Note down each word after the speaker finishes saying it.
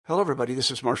Hello, everybody. This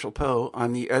is Marshall Poe.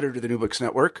 I'm the editor of the New Books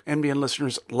Network. NBN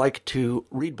listeners like to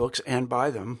read books and buy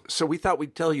them. So we thought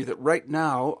we'd tell you that right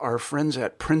now, our friends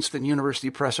at Princeton University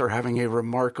Press are having a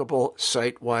remarkable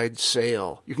site-wide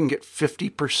sale. You can get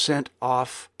 50%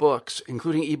 off books,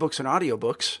 including ebooks and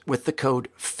audiobooks, with the code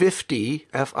 50,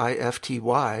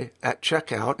 F-I-F-T-Y, at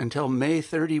checkout until May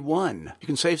 31. You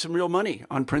can save some real money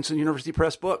on Princeton University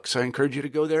Press books. I encourage you to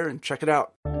go there and check it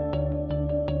out.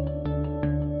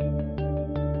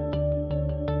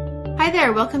 Hi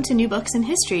there, welcome to New Books in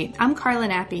History. I'm Carla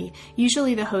Nappi,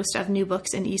 usually the host of New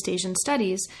Books in East Asian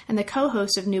Studies and the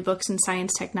co-host of New Books in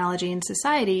Science, Technology, and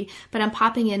Society, but I'm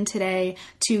popping in today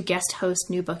to guest host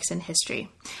New Books in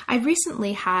History. I've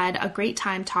recently had a great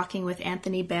time talking with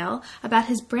Anthony Bale about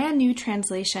his brand new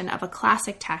translation of a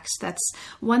classic text that's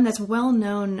one that's well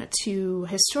known to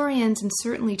historians and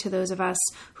certainly to those of us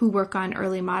who work on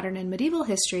early modern and medieval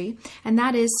history, and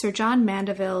that is Sir John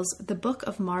Mandeville's The Book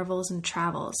of Marvels and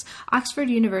Travels. Oxford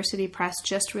University Press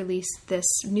just released this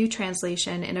new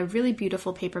translation in a really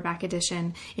beautiful paperback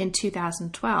edition in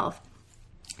 2012.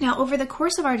 Now, over the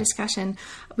course of our discussion,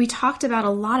 we talked about a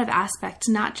lot of aspects,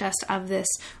 not just of this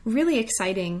really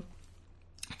exciting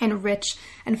and rich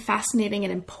and fascinating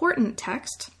and important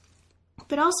text,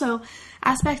 but also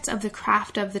aspects of the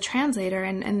craft of the translator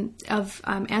and of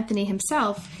Anthony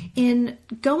himself in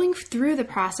going through the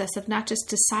process of not just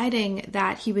deciding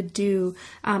that he would do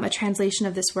a translation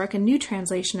of this work, a new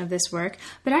translation of this work,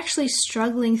 but actually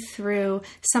struggling through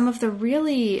some of the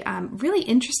really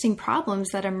interesting problems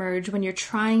that emerge when you're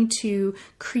trying to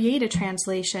create a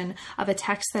translation of a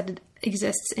text that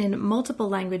exists in multiple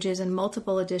languages and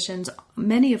multiple editions,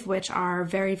 many of which are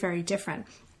very, very different.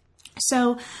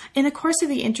 So in the course of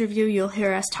the interview, you'll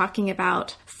hear us talking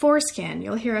about foreskin,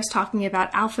 you'll hear us talking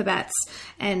about alphabets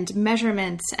and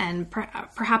measurements and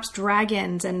perhaps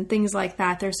dragons and things like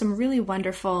that. There's some really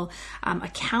wonderful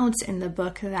accounts in the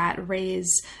book that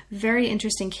raise very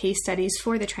interesting case studies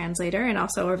for the translator and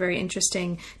also are very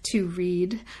interesting to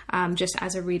read just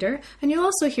as a reader. And you'll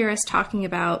also hear us talking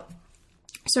about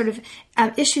sort of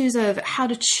issues of how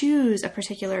to choose a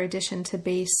particular edition to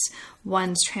base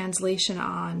one's translation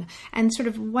on, and sort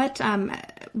of what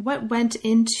went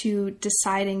into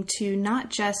deciding to not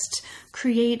just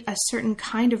create a certain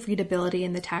kind of readability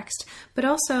in the text, but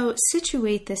also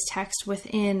situate this text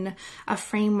within a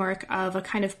framework of a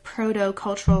kind of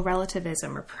proto-cultural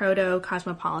relativism or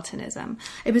proto-cosmopolitanism.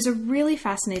 It was a really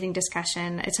fascinating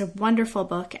discussion. It's a wonderful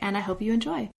book, and I hope you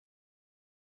enjoy.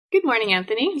 Good morning,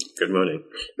 Anthony. Good morning.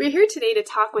 We're here today to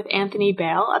talk with Anthony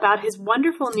Bale about his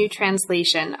wonderful new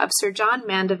translation of Sir John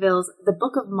Mandeville's The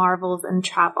Book of Marvels and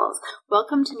Travels.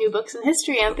 Welcome to New Books in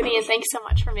History, Anthony, and thanks so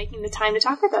much for making the time to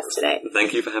talk with us today.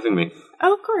 Thank you for having me.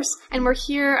 Oh, of course. And we're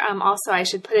here, also, I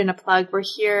should put in a plug, we're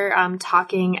here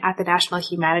talking at the National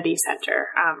Humanities Center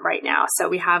right now. So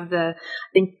we have the,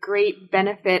 I think, great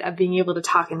benefit of being able to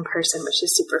talk in person, which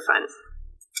is super fun.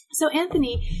 So,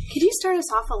 Anthony, could you start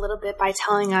us off a little bit by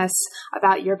telling us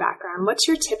about your background? What's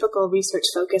your typical research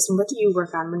focus, and what do you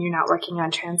work on when you're not working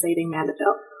on translating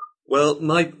Mandeville? Well,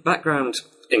 my background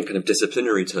in kind of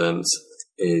disciplinary terms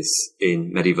is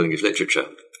in medieval English literature,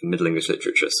 Middle English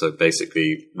literature. So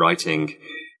basically writing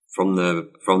from the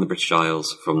British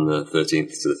Isles from the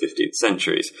 13th to the 15th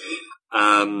centuries.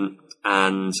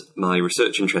 And my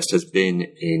research interest has been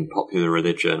in popular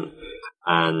religion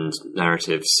and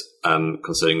narratives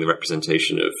concerning the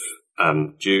representation of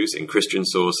Jews in Christian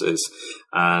sources,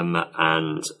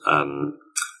 and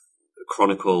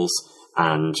chronicles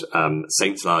and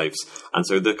saints' lives. And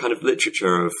so the kind of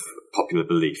literature of popular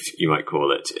belief, you might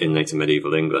call it, in later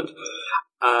medieval England.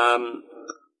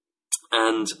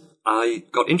 And I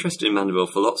got interested in Mandeville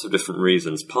for lots of different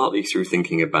reasons, partly through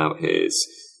thinking about his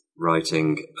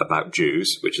writing about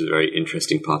Jews, which is a very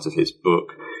interesting part of his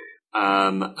book,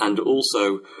 and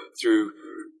also through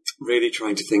really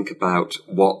trying to think about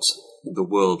what the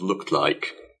world looked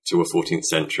like to a 14th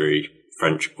century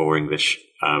French or English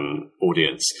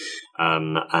audience,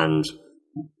 and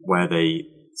where they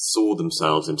saw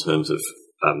themselves in terms of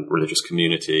religious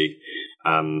community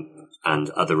and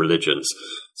other religions.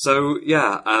 So,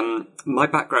 my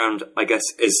background, I guess,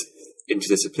 is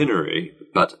interdisciplinary,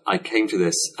 but I came to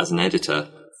this as an editor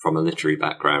from a literary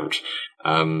background,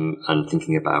 and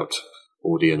thinking about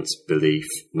audience, belief,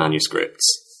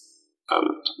 manuscripts,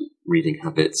 reading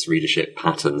habits, readership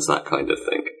patterns, that kind of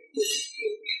thing.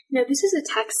 Now, this is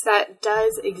a text that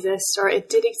does exist, or it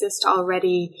did exist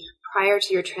already prior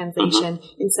to your translation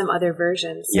in some other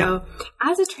versions. So,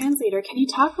 as a translator, can you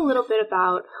talk a little bit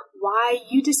about why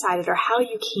you decided or how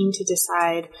you came to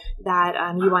decide that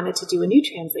you wanted to do a new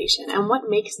translation, and what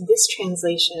makes this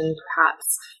translation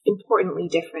perhaps importantly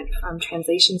different from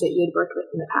translations that you had worked with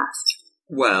in the past.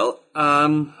 Well,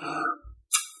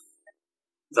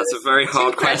 that's a very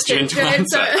hard question to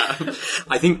answer.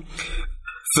 I think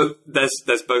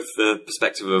there's both the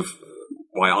perspective of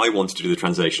why I wanted to do the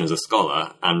translation as a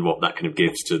scholar and what that kind of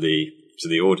gives to the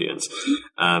audience.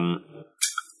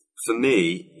 For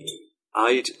me,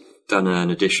 I'd done an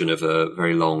edition of a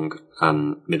very long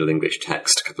Middle English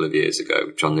text a couple of years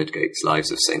ago, John Lydgate's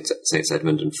Lives of Saints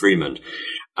Edmund and Freeman,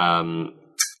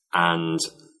 and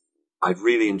I've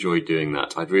really enjoyed doing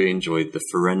that. I've really enjoyed the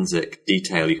forensic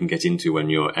detail you can get into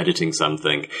when you're editing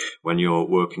something, when you're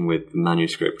working with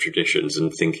manuscript traditions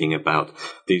and thinking about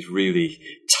these really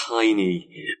tiny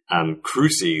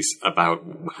cruces about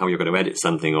how you're going to edit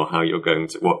something or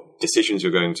what decisions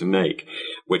you're going to make,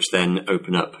 which then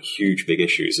open up huge, big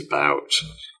issues about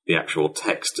the actual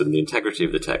text and the integrity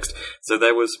of the text. So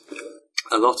there was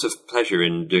a lot of pleasure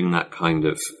in doing that kind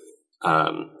of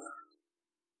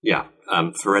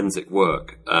forensic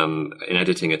work in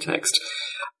editing a text.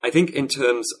 I think in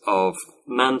terms of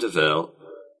Mandeville,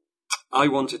 I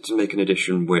wanted to make an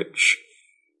edition which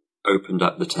opened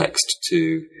up the text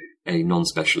to a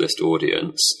non-specialist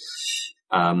audience,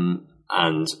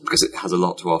 and because it has a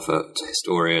lot to offer to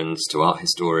historians, to art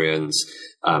historians,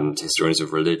 to historians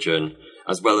of religion,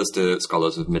 as well as to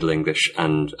scholars of Middle English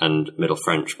and Middle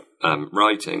French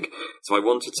writing. So I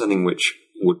wanted something which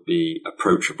would be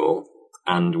approachable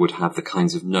and would have the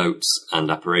kinds of notes and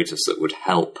apparatus that would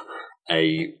help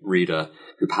a reader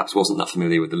who perhaps wasn't that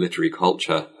familiar with the literary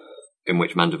culture in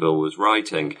which Mandeville was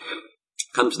writing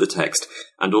come to the text,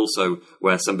 and also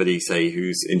where somebody, say,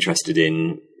 who's interested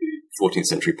in 14th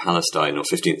century Palestine or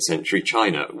 15th century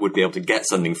China would be able to get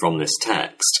something from this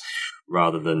text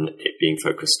rather than it being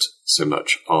focused so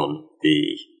much on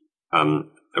the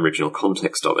original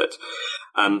context of it.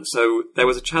 So there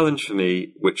was a challenge for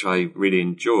me, which I really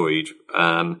enjoyed,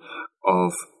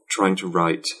 of trying to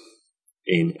write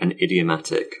in an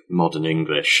idiomatic modern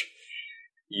English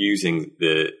using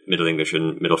the Middle English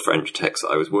and Middle French text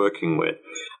that I was working with.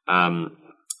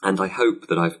 And I hope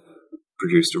that I've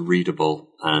produced a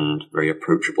readable and very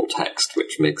approachable text,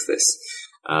 which makes this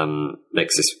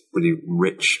really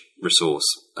rich resource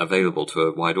available to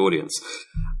a wide audience.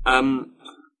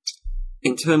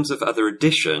 In terms of other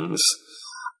editions,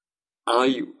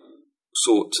 I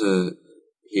sought to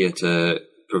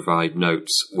provide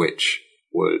notes which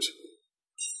would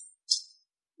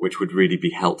really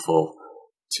be helpful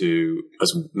to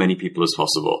as many people as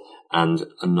possible, and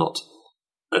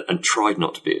tried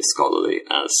not to be as scholarly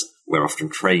as we're often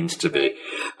trained to be,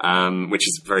 which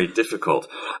is very difficult.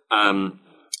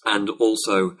 And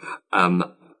also,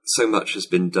 so much has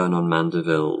been done on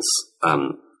Mandeville's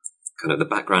kind of the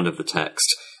background of the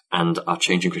text and our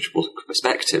changing critical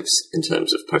perspectives in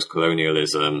terms of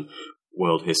post-colonialism,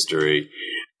 world history,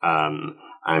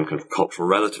 and kind of cultural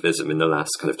relativism in the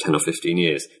last kind of 10 or 15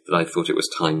 years, that I thought it was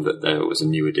time that there was a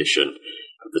new edition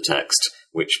of the text,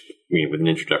 which, with an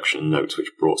introduction and notes,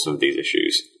 which brought some of these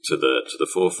issues to the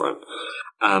forefront.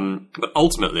 But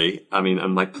ultimately,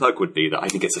 and my plug would be that I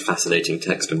think it's a fascinating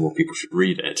text and more people should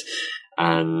read it.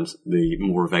 And the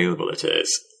more available it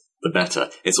is, the better.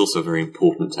 It's also a very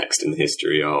important text in the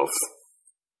history of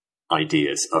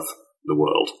ideas of the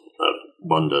world, of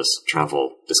wonders,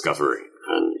 travel, discovery.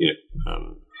 And,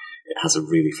 it has a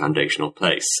really foundational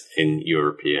place in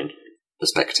European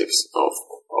perspectives of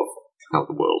what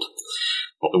the world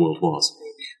was.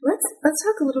 Let's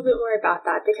talk a little bit more about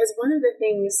that, because one of the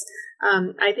things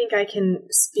I think I can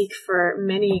speak for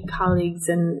many colleagues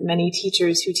and many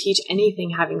teachers who teach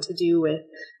anything having to do with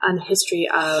the history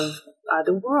of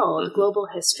the world, global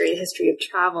history of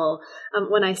travel,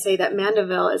 when I say that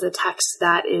Mandeville is a text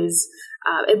that is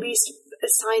at least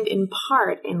assigned in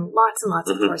part in lots and lots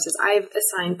of courses. I've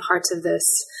assigned parts of this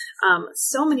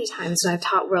so many times when I've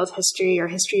taught world history or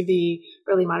history of the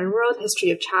early modern world,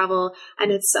 history of travel.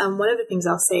 And it's one of the things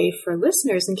I'll say for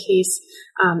listeners in case,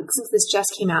 since this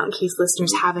just came out, in case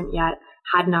listeners haven't yet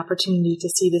had an opportunity to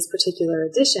see this particular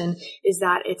edition, is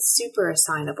that it's super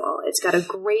assignable. It's got a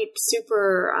great,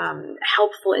 super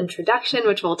helpful introduction,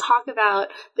 which we'll talk about.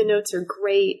 The notes are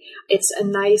great. It's a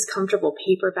nice, comfortable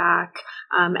paperback.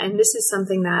 And this is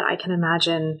something that I can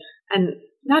imagine, and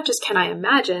not just can I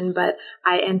imagine, but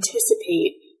I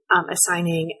anticipate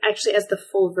assigning actually as the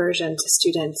full version to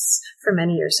students for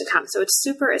many years to come. So it's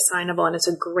super assignable, and it's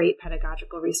a great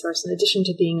pedagogical resource in addition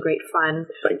to being great fun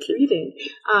reading.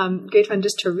 Great fun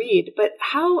just to read. But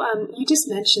how, you just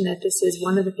mentioned that this is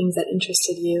one of the things that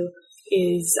interested you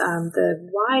is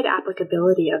the wide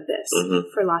applicability of this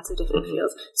for lots of different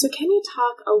fields. So can you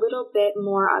talk a little bit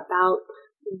more about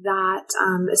that,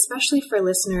 especially for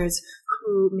listeners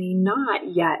who may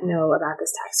not yet know about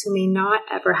this text, who may not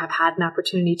ever have had an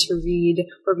opportunity to read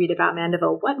or read about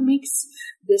Mandeville? What makes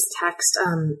this text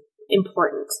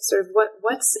important? Sort of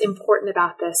what's important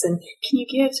about this? And can you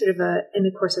give sort of in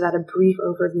the course of that, a brief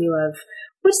overview of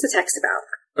what's the text about?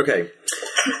 Okay.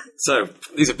 So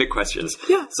these are big questions.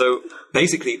 Yeah. So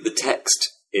basically the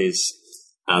text is,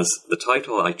 as the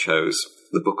title I chose,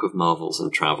 The Book of Marvels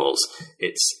and Travels.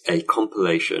 It's a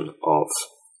compilation of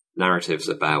narratives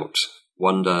about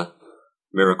wonder,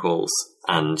 miracles,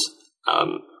 and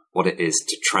what it is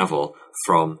to travel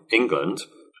from England,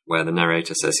 where the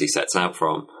narrator says he sets out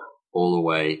from, all the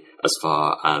way as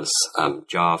far as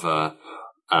Java,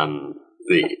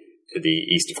 the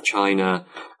east of China,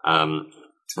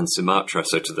 and Sumatra,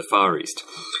 so to the Far East.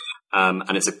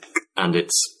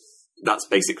 That's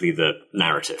basically the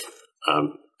narrative.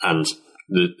 And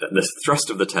the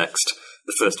thrust of the text,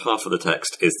 the first half of the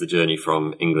text is the journey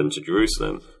from England to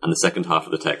Jerusalem, and the second half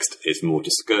of the text is more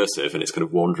discursive, and it's kind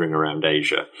of wandering around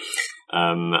Asia,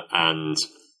 and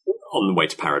on the way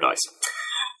to paradise.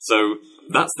 So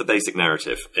that's the basic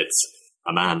narrative. It's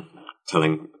a man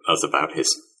telling us about his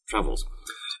travels.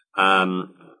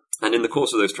 And in the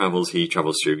course of those travels, he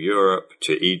travels through Europe,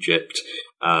 to Egypt,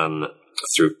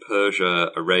 through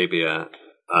Persia, Arabia,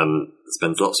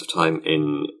 spends lots of time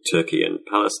in Turkey and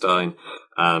Palestine,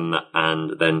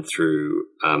 and then through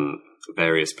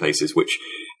various places which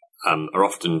are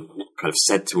often kind of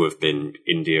said to have been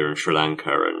India and Sri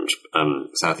Lanka and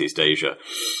Southeast Asia.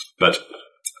 But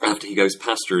after he goes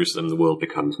past Jerusalem, the world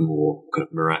becomes more kind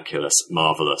of miraculous,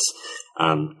 marvelous,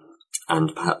 and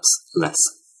perhaps less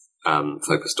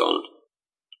focused on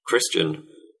Christian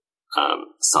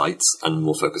sites and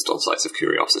more focused on sites of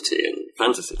curiosity and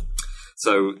fantasy.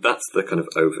 So that's the kind of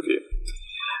overview.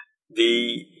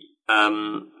 The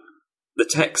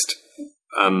text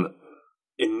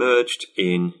emerged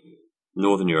in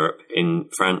Northern Europe, in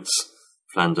France,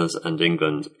 Flanders, and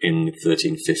England in the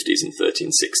 1350s and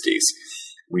 1360s.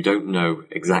 We don't know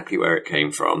exactly where it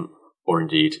came from, or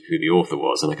indeed who the author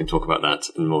was, and I can talk about that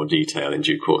in more detail in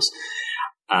due course.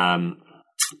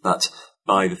 But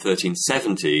by the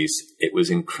 1370s, it was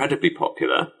incredibly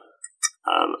popular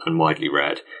and widely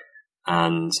read,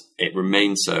 and it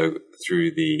remained so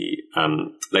through the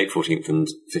late 14th and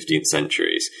 15th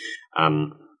centuries.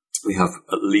 We have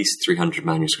at least 300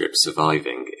 manuscripts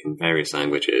surviving in various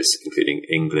languages, including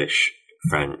English,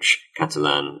 French,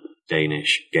 Catalan,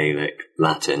 Danish, Gaelic,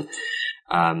 Latin,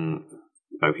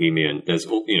 Bohemian.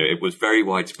 It was very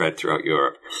widespread throughout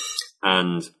Europe.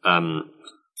 And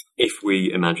if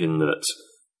we imagine that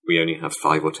we only have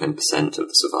 5 or 10% of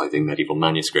the surviving medieval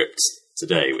manuscripts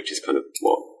today, which is kind of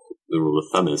what the rule of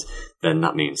thumb is, then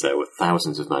that means there were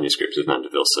thousands of manuscripts of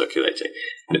Mandeville circulating.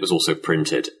 And it was also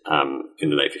printed in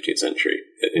the late 15th century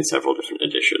in several different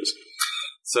editions.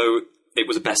 So it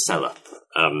was a bestseller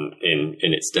in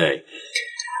its day.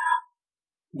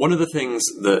 One of the things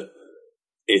that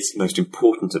is most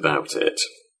important about it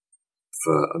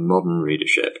for a modern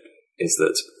readership is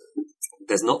that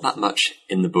there's not that much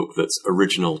in the book that's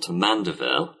original to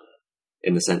Mandeville,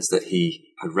 in the sense that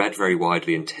he had read very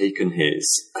widely and taken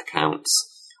his accounts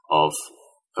of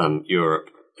Europe,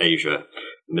 Asia,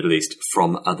 Middle East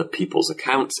from other people's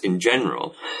accounts in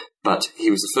general, but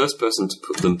he was the first person to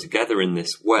put them together in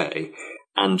this way.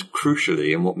 And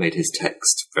crucially, and what made his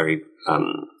text very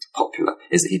popular,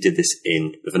 is that he did this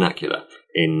in the vernacular,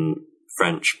 in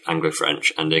French,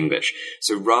 Anglo-French, and English.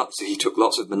 So he took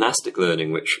lots of monastic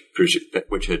learning, which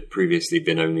had previously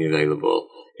been only available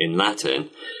in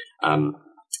Latin, and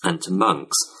to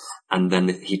monks, and then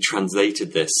he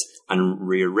translated this and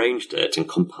rearranged it and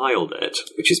compiled it,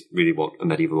 which is really what a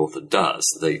medieval author does.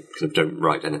 They kind of don't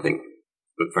write anything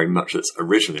but very much that's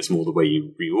original. It's more the way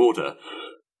you reorder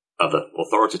other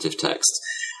authoritative texts.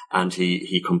 And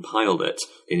he compiled it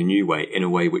in a new way, in a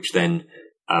way which then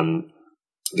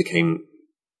became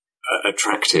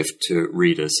attractive to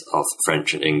readers of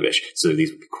French and English. So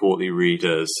these would be courtly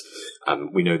readers.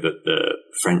 We know that the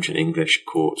French and English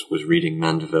court was reading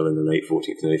Mandeville in the late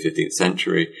 14th and early 15th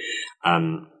century.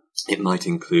 It might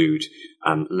include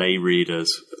lay readers.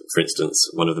 For instance,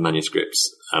 one of the manuscripts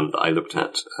that I looked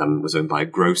at was owned by a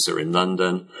grocer in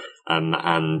London,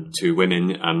 and two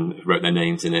women who wrote their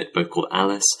names in it, both called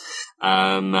Alice.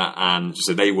 And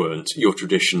so they weren't your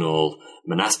traditional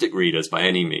monastic readers by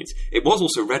any means. It was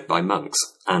also read by monks,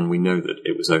 and we know that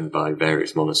it was owned by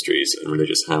various monasteries and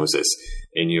religious houses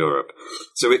in Europe.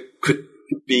 So it could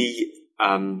be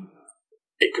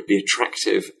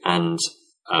attractive and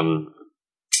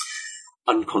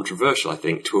uncontroversial, I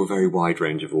think, to a very wide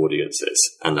range of audiences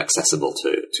and accessible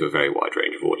to a very wide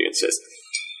range of audiences.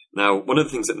 Now, one of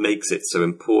the things that makes it so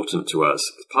important to us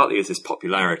partly is his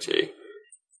popularity,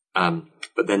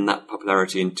 but then that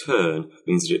popularity in turn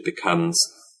means that it becomes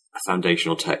a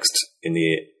foundational text in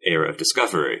the era of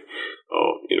discovery,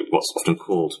 or what's often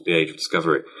called the Age of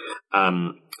Discovery.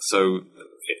 So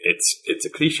it's a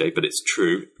cliche, but it's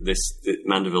true.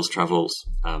 Mandeville's Travels.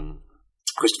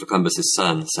 Christopher Columbus's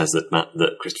son says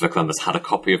that Christopher Columbus had a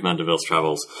copy of Mandeville's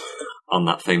Travels on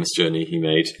that famous journey he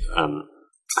made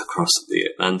across the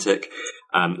Atlantic.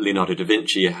 Leonardo da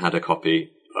Vinci had a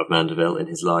copy of Mandeville in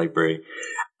his library.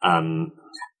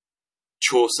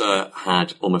 Chaucer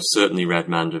had almost certainly read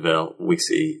Mandeville. We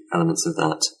see elements of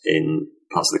that in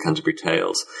parts of the Canterbury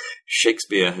Tales.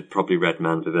 Shakespeare had probably read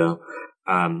Mandeville.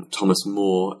 Thomas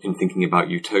More, in thinking about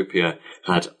Utopia,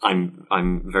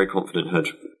 I'm very confident, had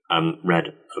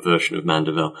read a version of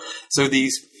Mandeville. So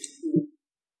these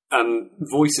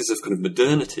voices of kind of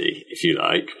modernity, if you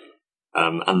like,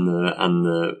 and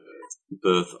the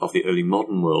birth of the early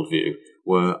modern worldview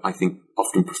were, I think,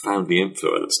 often profoundly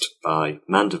influenced by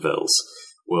Mandeville's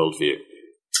worldview.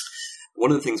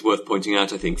 One of the things worth pointing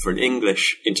out, I think,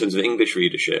 in terms of English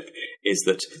readership, is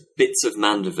that bits of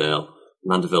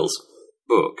Mandeville's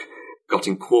book got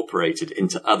incorporated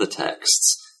into other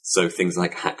texts. So things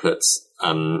like Hakluyt's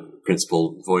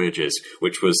Principal Voyages,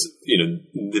 which was,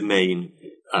 the main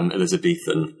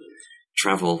Elizabethan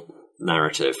travel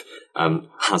narrative,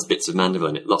 has bits of Mandeville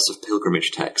in it. Lots of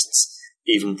pilgrimage texts,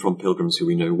 even from pilgrims who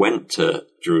we know went to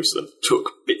Jerusalem,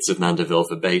 took bits of Mandeville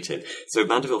verbatim. So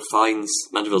Mandeville's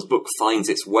book finds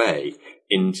its way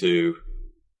into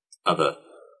other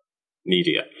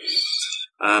media.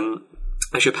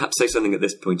 I should perhaps say something at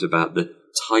this point about the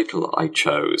title I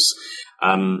chose.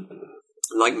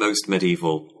 Like most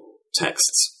medieval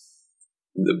texts,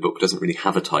 the book doesn't really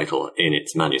have a title in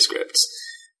its manuscripts.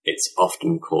 It's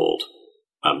often called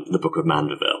the Book of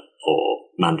Mandeville, or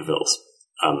Mandeville's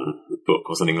book,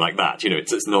 or something like that.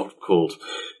 It's not called,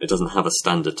 it doesn't have a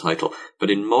standard title. But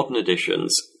in modern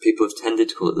editions, people have tended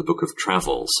to call it the Book of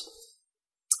Travels,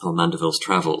 or Mandeville's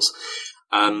Travels.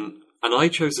 And I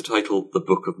chose the title The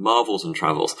Book of Marvels and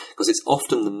Travels because it's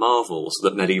often the marvels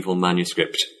that medieval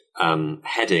manuscript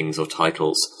headings or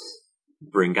titles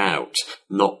bring out,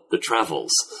 not the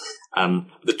travels.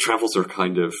 The travels are a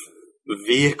kind of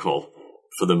vehicle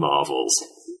for the marvels.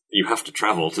 You have to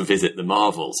travel to visit the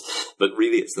marvels, but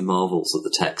really it's the marvels that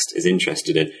the text is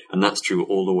interested in, and that's true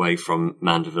all the way from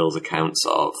Mandeville's accounts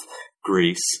of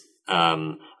Greece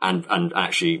and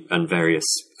various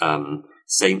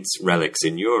saints' relics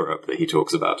in Europe that he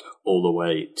talks about, all the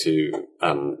way to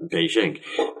Beijing.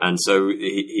 And so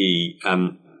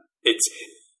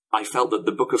I felt that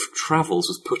the Book of Travels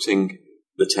was putting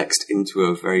the text into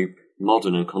a very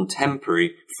modern and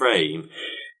contemporary frame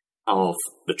of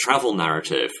the travel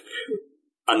narrative.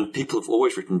 And people have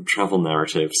always written travel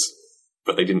narratives,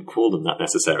 but they didn't call them that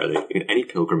necessarily. Any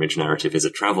pilgrimage narrative is a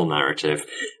travel narrative,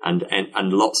 and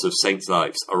lots of saints'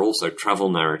 lives are also travel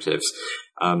narratives.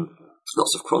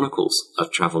 Lots of chronicles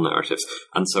of travel narratives,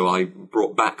 and so I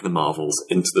brought back the marvels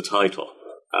into the title.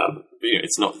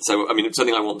 It's not so.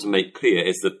 Something I want to make clear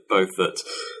is that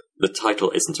the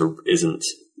title isn't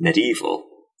medieval.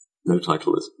 No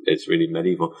title is really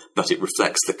medieval, but it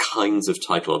reflects the kinds of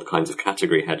title, the kinds of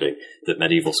category heading that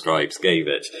medieval scribes gave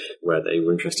it, where they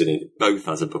were interested in it both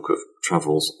as a book of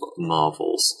travels,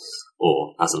 marvels,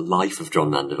 or as a life of John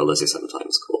Mandeville, as he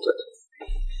sometimes called it.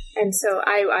 And so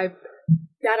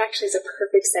that actually is a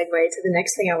perfect segue to the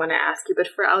next thing I want to ask you. But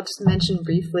I'll just mention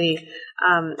briefly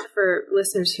for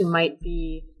listeners who might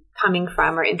be coming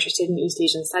from or interested in East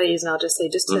Asian studies, and I'll just say,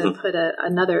 just to put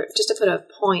a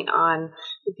point on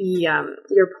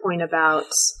your point about,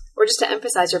 or just to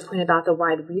emphasize your point about the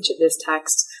wide reach of this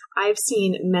text. I've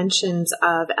seen mentions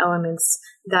of elements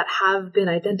that have been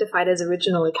identified as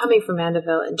originally coming from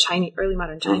Mandeville in Early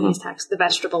modern Chinese texts, the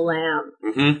vegetable lamb.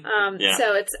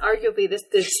 So it's arguably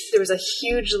there was a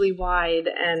hugely wide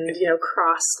and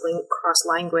cross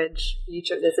language reach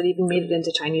of this that even made it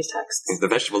into Chinese texts. The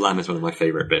vegetable lamb is one of my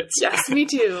favorite bits. Yes, me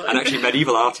too. And actually,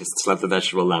 medieval artists loved the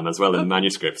vegetable lamb as well in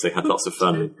manuscripts. They had lots of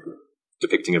fun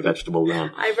depicting a vegetable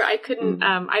lamb. I couldn't.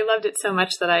 I loved it so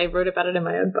much that I wrote about it in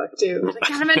my own book too. I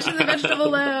gotta mention the vegetable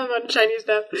lamb on Chinese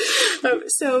stuff.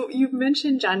 So you've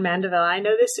mentioned John Mandeville. I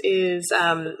know this is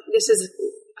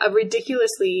a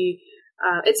ridiculously.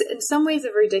 It's in some ways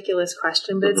a ridiculous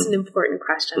question, but it's an important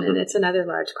question, and it's another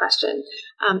large question.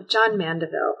 John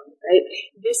Mandeville, right?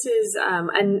 This is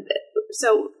and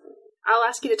so I'll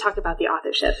ask you to talk about the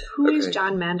authorship. Who is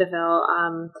John Mandeville?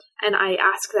 And I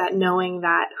ask that knowing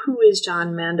that who is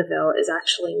John Mandeville is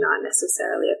actually not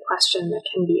necessarily a question that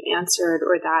can be answered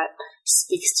or that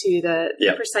speaks to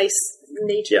the precise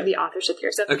nature of the authorship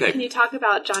here. So can you talk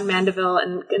about John Mandeville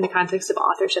and in the context of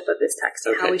authorship of this text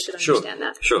and how we should understand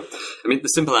that? Sure. I mean, the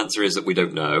simple answer is that we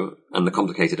don't know, and the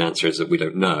complicated answer is that we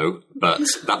don't know, but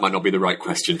that might not be the right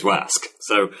question to ask.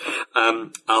 So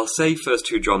I'll say first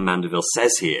who John Mandeville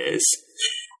says he is,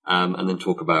 and then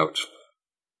talk about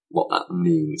what that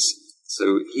means.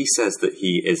 So he says that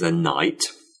he is a knight,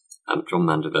 John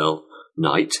Mandeville,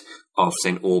 knight of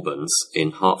St. Albans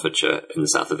in Hertfordshire in the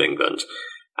south of England,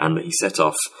 and that he set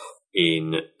off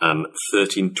in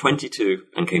 1322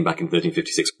 and came back in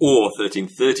 1356, or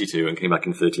 1332 and came back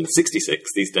in 1366.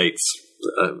 These dates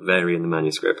vary in the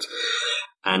manuscript.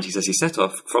 And he says he set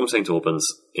off from St. Albans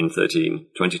in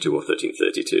 1322 or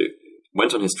 1332,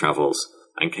 went on his travels,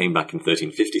 and came back in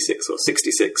 1356 or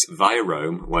 66 via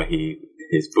Rome, where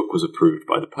his book was approved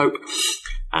by the Pope,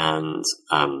 and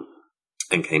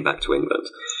came back to England.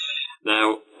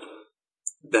 Now,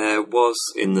 there was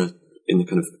in the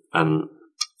kind of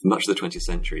much of the 20th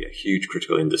century a huge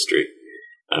critical industry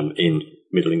in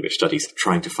Middle English studies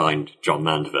trying to find John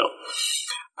Mandeville,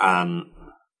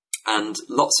 and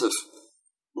lots of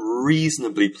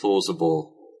reasonably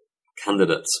plausible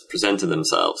candidates presented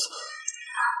themselves.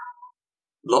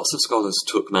 Lots of scholars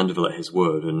took Mandeville at his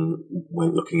word and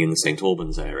went looking in the St.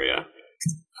 Albans area,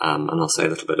 and I'll say a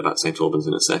little bit about St. Albans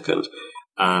in a second.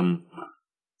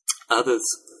 Others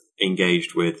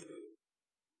engaged with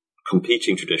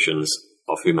competing traditions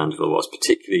of who Mandeville was,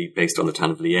 particularly based on the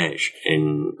town of Liège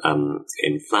in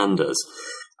Flanders,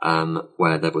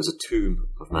 where there was a tomb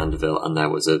of Mandeville, and there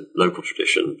was a local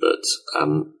tradition that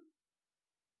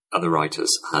other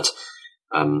writers had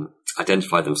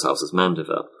identified themselves as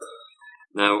Mandeville.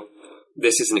 Now,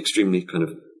 this is an extremely kind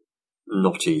of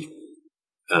knotty,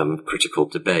 critical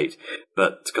debate,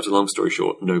 but to cut a long story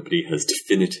short, nobody has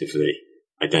definitively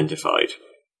identified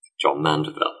John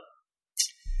Mandeville.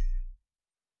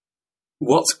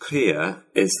 What's clear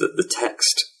is that the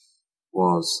text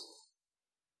was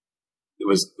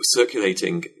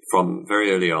circulating from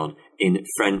very early on in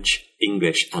French,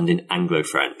 English, and in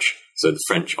Anglo-French, so the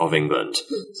French of England,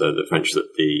 so the French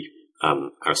that the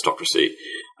aristocracy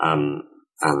and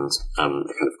the kind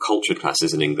of cultured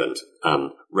classes in England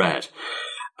read.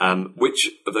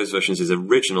 Which of those versions is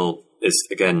original is,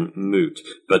 again, moot,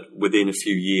 but within a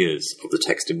few years of the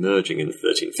text emerging in the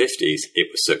 1350s, it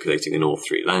was circulating in all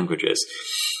three languages.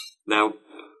 Now,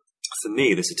 for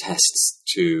me, this attests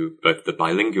to both the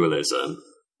bilingualism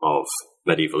of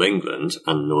medieval England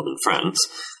and northern France,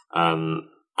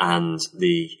 and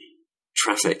the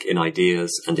traffic in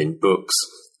ideas and in books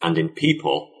and in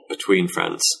people between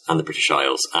France and the British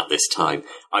Isles at this time.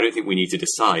 I don't think we need to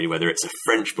decide whether it's a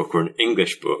French book or an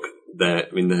English book.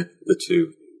 The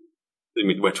two,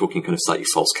 we're talking kind of slightly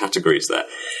false categories there.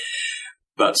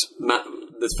 But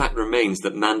the fact remains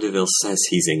that Mandeville says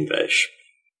he's English.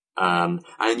 And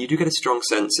you do get a strong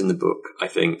sense in the book, I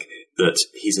think, that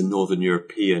he's a Northern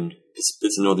European,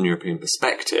 there's a Northern European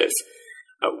perspective.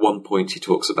 At one point he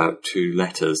talks about two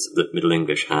letters that Middle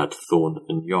English had, Thorn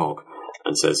and Yog,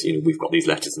 and says, we've got these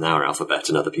letters in our alphabet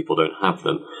and other people don't have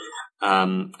them.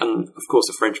 And of course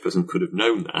a French person could have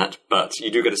known that, but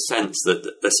you do get a sense that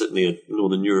there's certainly a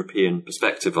Northern European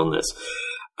perspective on this.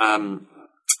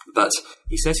 But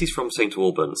he says he's from St.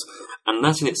 Albans, and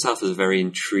that in itself is a very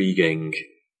intriguing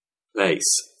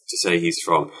place to say he's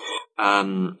from,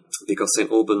 because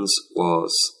St. Albans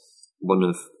was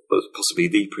possibly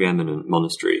the preeminent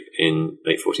monastery in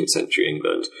late 14th century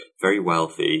England, very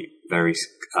wealthy, very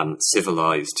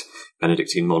civilized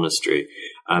Benedictine monastery,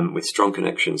 with strong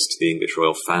connections to the English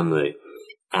royal family,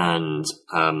 and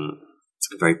a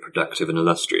very productive and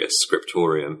illustrious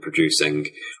scriptorium, producing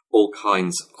all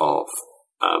kinds of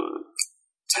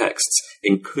texts,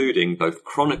 including both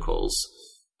chronicles,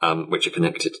 which are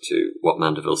connected to what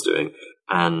Mandeville's doing,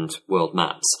 and world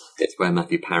maps. It's where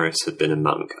Matthew Paris had been a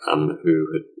monk, who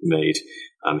had made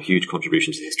huge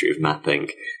contribution to the history of mapping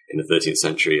in the 13th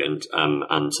century and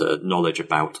knowledge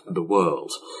about the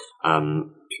world,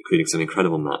 including some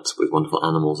incredible maps with wonderful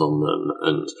animals on them,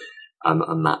 and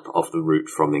a map of the route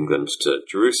from England to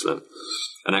Jerusalem.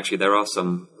 And actually there are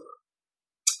some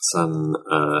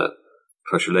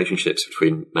close relationships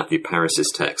between Matthew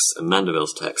Paris's texts and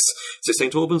Mandeville's texts. So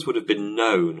St. Albans would have been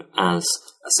known as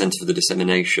a centre for the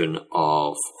dissemination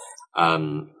of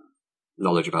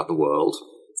knowledge about the world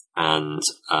and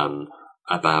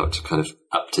about kind of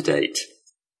up-to-date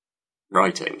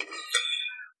writing.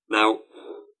 Now,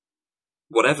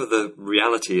 whatever the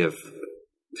reality of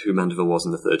who Mandeville was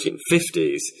in the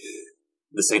 1350s,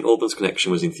 the St. Albans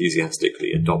connection was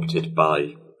enthusiastically adopted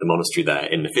by the monastery there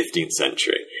in the 15th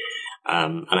century.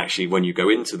 And actually, when you go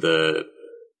into the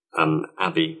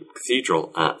Abbey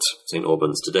Cathedral at St.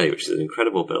 Albans today, which is an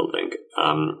incredible building,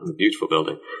 a beautiful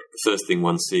building, the first thing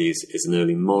one sees is an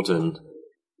early modern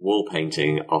wall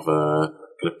painting of a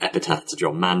kind of epitaph to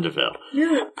John Mandeville.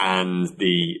 Yeah. And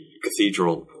the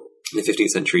cathedral in the 15th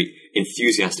century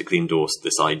enthusiastically endorsed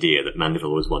this idea that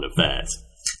Mandeville was one of theirs.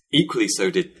 Equally so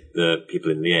did the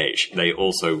people in Liège. They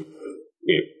also,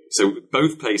 so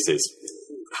both places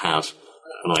had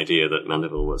an idea that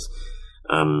Mandeville was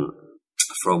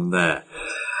from there.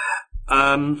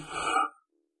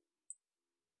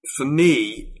 For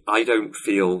me, I don't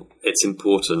feel it's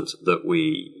important that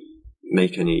we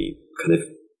make any kind of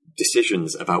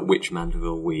decisions about which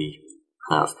Mandeville we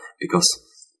have, because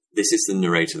this is the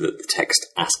narrator that the text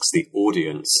asks the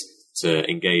audience to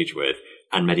engage with,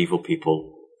 and medieval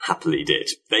people happily did.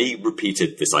 They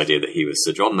repeated this idea that he was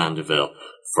Sir John Mandeville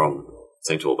from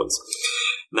St. Albans.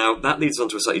 Now, that leads on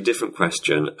to a slightly different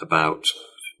question about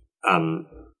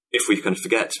if we kind of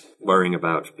forget worrying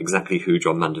about exactly who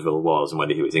John Mandeville was and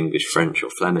whether he was English, French, or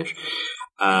Flemish.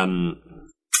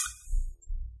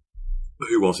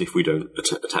 Who was he if we don't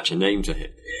attach a name to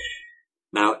him?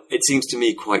 Now, it seems to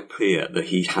me quite clear that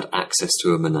he had access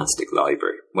to a monastic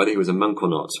library. Whether he was a monk or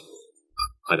not,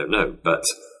 I don't know, but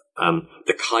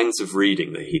the kinds of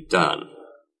reading that he'd done,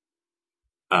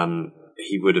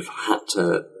 he would have had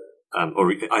to,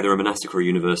 or either a monastic or a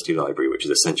university library, which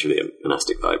is essentially a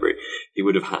monastic library, he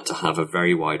would have had to have a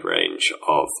very wide range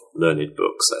of learned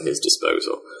books at his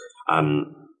disposal,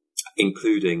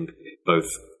 including both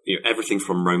everything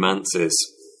from romances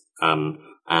and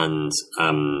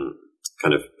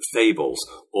kind of fables,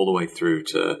 all the way through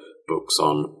to books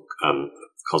on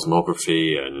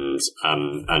cosmography and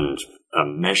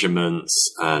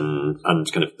measurements and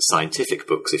kind of scientific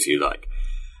books, if you like.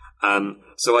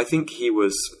 So I think he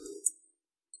was,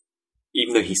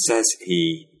 even though he says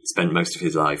he spent most of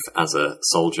his life as a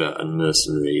soldier and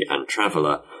mercenary and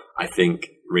traveller, I think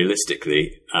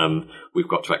realistically we've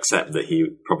got to accept that he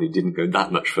probably didn't go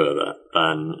that much further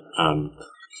than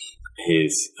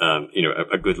his,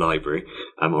 a good library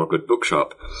or a good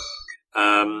bookshop.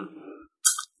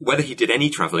 Whether he did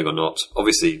any travelling or not,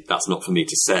 obviously that's not for me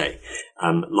to say.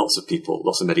 Lots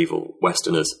of medieval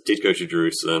Westerners did go to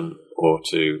Jerusalem or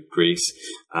to Greece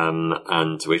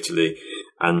and to Italy,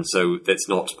 and so that's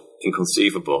not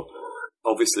inconceivable.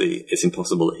 Obviously, it's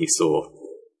impossible that he saw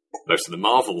most of the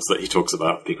marvels that he talks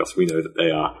about, because we know that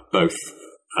they are both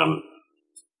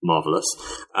marvellous,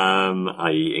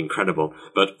 i.e. incredible,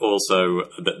 but also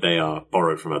that they are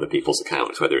borrowed from other people's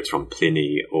accounts, whether it's from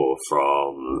Pliny or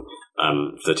from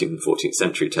 13th and 14th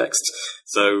century texts.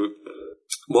 So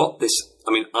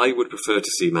I would prefer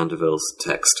to see Mandeville's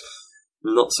text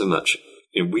not so much,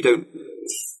 we don't,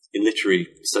 in literary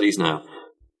studies now,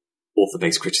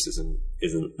 author-based criticism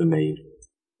isn't the main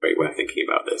great way of thinking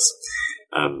about this.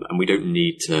 And we don't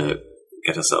need to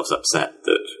get ourselves upset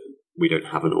that we don't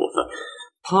have an author.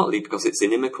 Partly because it's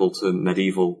inimical to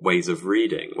medieval ways of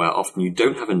reading, where often you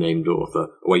don't have a named author,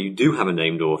 or where you do have a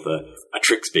named author, a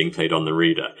trick's being played on the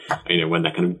reader. When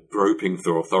they're kind of groping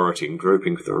through authority and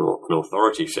groping through an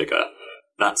authority figure,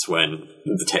 that's when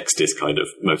the text is kind of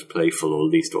most playful or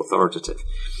least authoritative.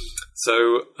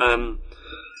 So,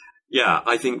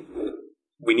 I think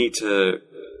we need to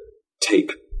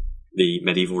take the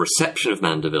medieval reception of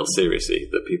Mandeville seriously,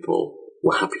 that people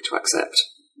were happy to accept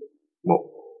what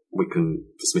we can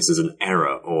dismiss as an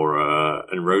error or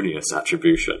an erroneous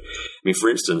attribution. For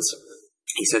instance,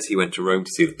 he says he went to Rome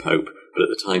to see the Pope, but at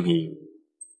the time he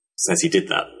says he did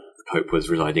that, the Pope was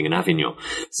residing in Avignon.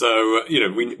 So,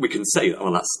 we can say,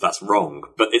 that's wrong,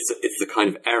 but it's the kind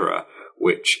of error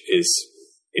which is,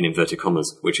 in inverted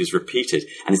commas, which is repeated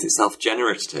and is itself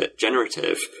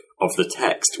generative of the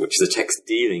text, which is a text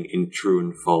dealing in true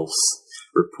and false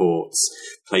reports,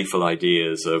 playful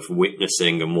ideas of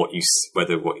witnessing and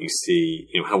whether what you see,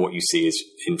 how what you see is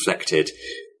inflected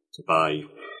by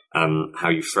how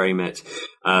you frame it.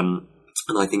 And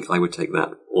I think I would take that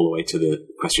all the way to the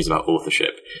questions about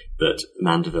authorship, that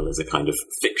Mandeville is a kind of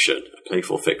fiction, a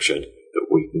playful fiction that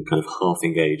we can kind of half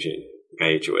engage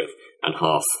with and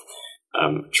half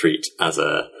treat as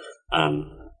a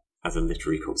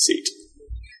literary conceit.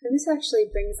 And this actually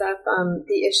brings up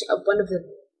the issue of one of the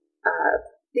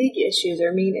big issues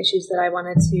or main issues that I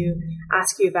wanted to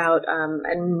ask you about,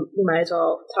 and we might as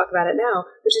well talk about it now,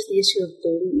 which is the issue of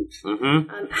belief.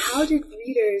 Mm-hmm. How did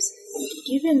readers,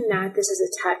 given that this is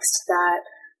a text that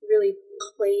really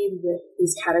played with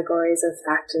these categories of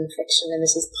fact and fiction, and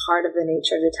this is part of the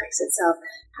nature of the text itself,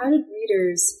 how did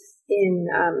readers in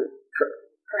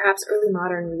perhaps early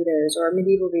modern readers or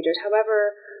medieval readers,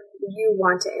 however you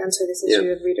want to answer this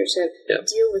issue of readership,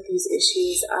 deal with these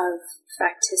issues of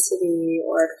facticity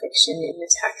or fiction in the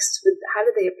text? How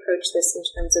do they approach this in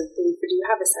terms of belief, or do you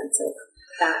have a sense of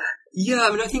that? Yeah,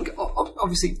 I mean, I think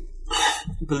obviously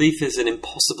belief is an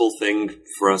impossible thing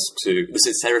for us to... The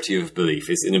sincerity of belief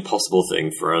is an impossible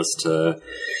thing for us to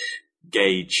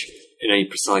gauge in any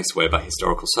precise way about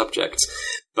historical subjects.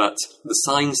 But the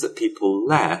signs that people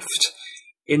left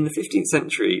in the 15th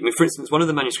century... I mean, for instance, one of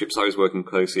the manuscripts I was working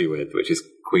closely with, which is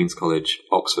Queen's College,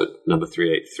 Oxford, number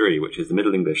 383, which is the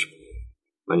Middle English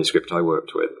manuscript I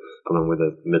worked with, along with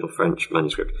a Middle French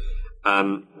manuscript.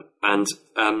 And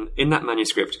in that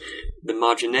manuscript, the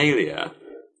marginalia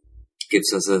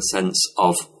gives us a sense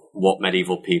of what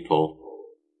medieval people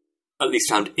at least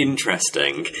found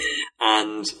interesting.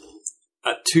 And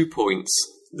at 2 points,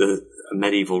 the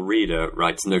medieval reader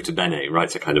writes nota bene,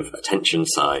 writes a kind of attention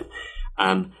sign.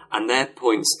 And they're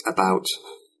points about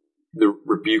the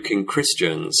rebuking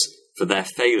Christians for their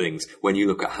failings when you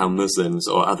look at how Muslims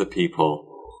or other people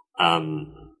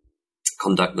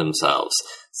conduct themselves.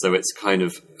 So it's kind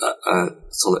of a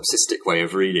solipsistic way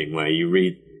of reading, where you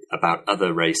read about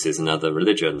other races and other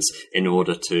religions in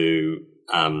order to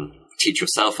teach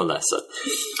yourself a lesson.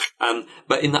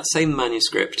 But in that same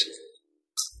manuscript,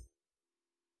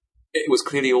 it was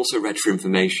clearly also read for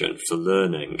information, for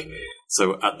learning.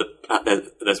 So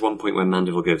there's one point where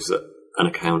Mandeville gives an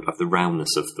account of the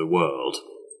roundness of the world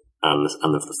and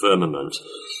of the firmament,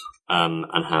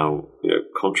 and how,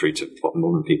 contrary to what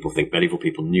modern people think, medieval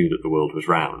people knew that the world was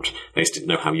round. They just didn't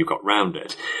know how you got round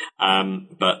it.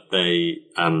 But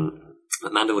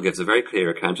Mandeville gives a very clear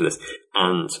account of this,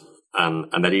 and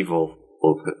a medieval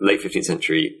or late 15th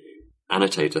century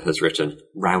annotator has written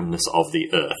roundness of the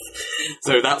earth.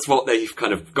 So that's what they've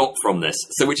kind of got from this.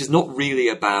 So which is not really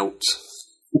about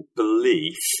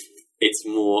belief, it's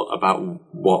more about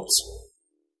what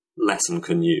lesson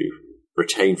can you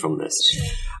retain from this.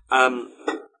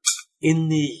 In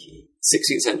the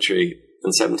 16th century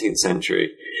and 17th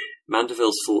century,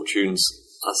 Mandeville's fortunes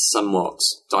are somewhat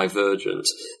divergent,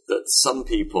 that some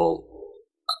people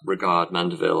regard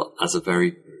Mandeville as a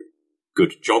very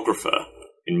good geographer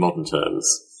in modern terms.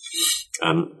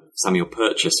 Samuel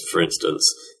Purchas, for instance,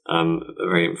 a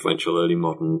very influential early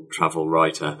modern travel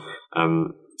writer,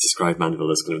 described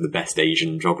Mandeville as kind of the best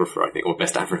Asian geographer, I think, or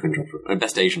best African geographer,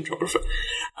 best Asian geographer.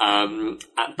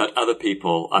 But other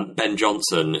people, Ben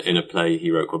Jonson, in a play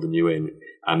he wrote called The New Inn,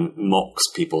 mocks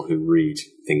people who read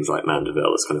things like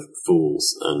Mandeville as kind of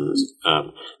fools, and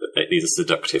these are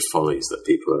seductive follies that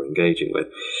people are engaging with.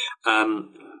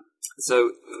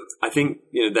 So I think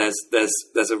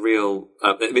there's a real.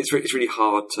 It's really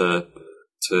hard to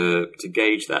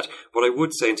gauge that. What I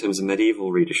would say in terms of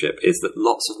medieval readership is that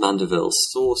lots of Mandeville's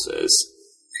sources,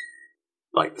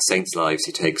 like the saints' lives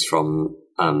he takes from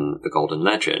the Golden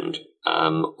Legend,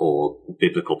 or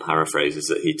biblical paraphrases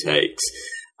that he takes,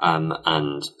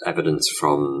 and evidence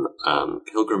from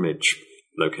pilgrimage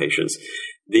locations,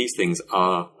 these things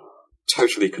are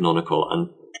totally canonical, and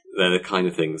they're the kind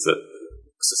of things that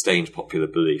sustained popular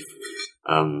belief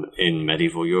in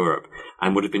medieval Europe,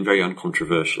 and would have been very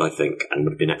uncontroversial, I think, and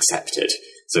would have been accepted.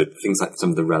 So things like some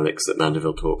of the relics that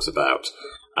Mandeville talks about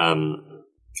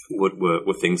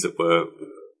were things that were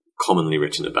commonly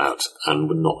written about and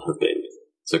would not have been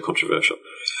so controversial.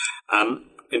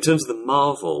 In terms of the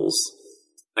marvels,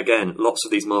 again, lots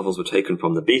of these marvels were taken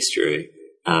from the Bestiary,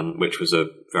 which was a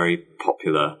very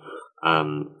popular,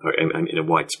 in a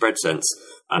widespread sense,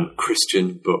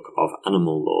 Christian book of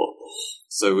animal law.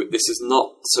 So this is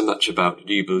not so much about,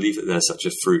 do you believe that there's such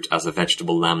a fruit as a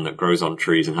vegetable lamb that grows on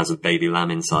trees and has a baby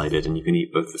lamb inside it, and you can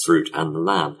eat both the fruit and the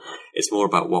lamb. It's more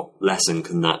about what lesson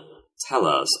can that tell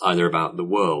us, either about the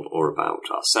world or about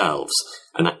ourselves.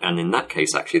 And in that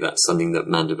case, actually, that's something that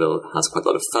Mandeville has quite a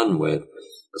lot of fun with,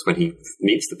 because when he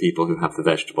meets the people who have the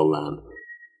vegetable lamb,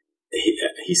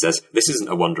 he says, this isn't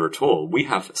a wonder at all. We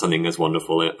have something as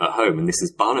wonderful at home, and this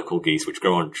is barnacle geese which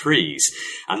grow on trees.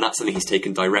 And that's something he's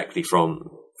taken directly from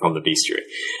the Bestiary.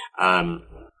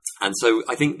 And so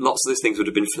I think lots of those things would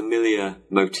have been familiar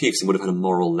motifs and would have had a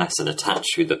moral lesson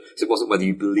attached to them. So it wasn't whether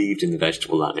you believed in the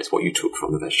vegetable lamb, it's what you took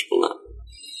from the vegetable lamb.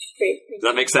 Great. Does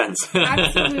that make sense?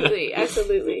 Absolutely,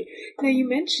 absolutely. Now, you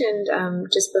mentioned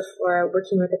just before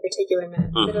working with a particular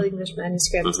Middle English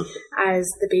manuscript as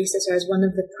the basis or as one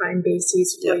of the prime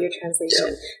bases for your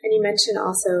translation. And you mentioned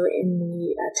also in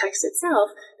the text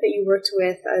itself that you worked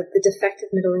with the defective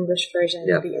Middle English version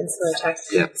of the Insular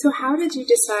text. So how did you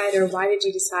decide, or why did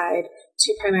you decide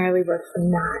to primarily work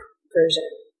from that version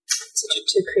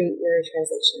to create your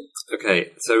translation?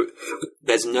 Okay, so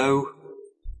there's no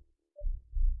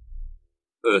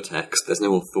text, there's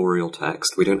no authorial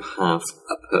text. We don't have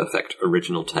a perfect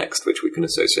original text which we can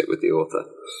associate with the author.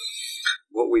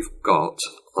 What we've got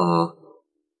are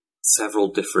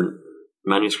several different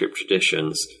manuscript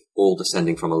traditions, all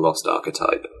descending from a lost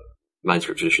archetype.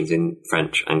 Manuscript traditions in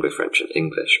French, Anglo-French, and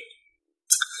English.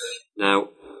 Now,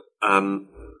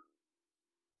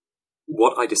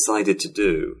 what I decided to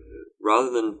do,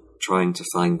 rather than trying to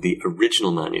find the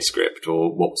original manuscript, or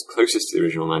what was closest to the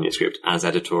original manuscript, as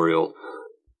editorial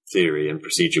theory and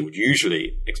procedure would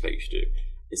usually expect you to do,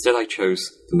 instead I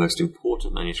chose the most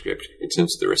important manuscript in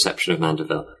terms of the reception of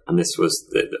Mandeville, and this was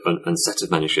the set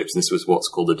of manuscripts, and this was what's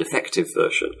called the defective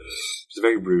version, which is a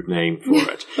very rude name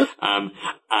for it.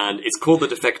 And it's called the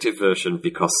defective version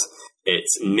because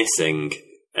it's missing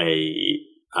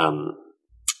an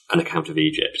account of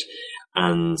Egypt.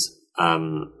 And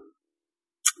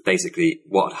basically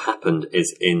what happened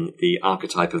is, in the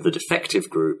archetype of the defective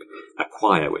group, a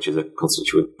quire, which is a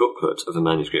constituent booklet of a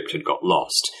manuscript, had got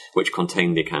lost, which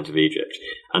contained the account of Egypt.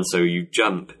 And so you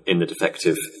jump in the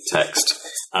defective text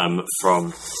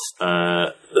from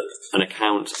an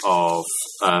account of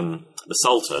the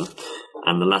Sultan,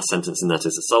 and the last sentence in that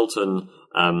is the Sultan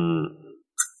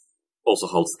also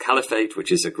holds the caliphate,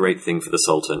 which is a great thing for the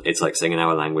Sultan. It's like saying in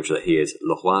our language that he is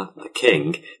le roi, the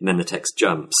king, and then the text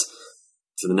jumps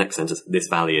to the next sentence, this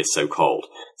valley is so cold.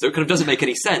 So it kind of doesn't make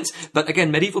any sense. But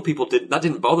again, medieval people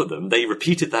didn't bother them. They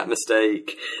repeated that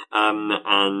mistake,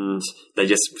 and they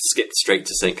just skipped straight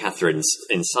to St. Catherine's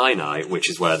in Sinai, which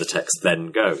is where the text then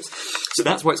goes. So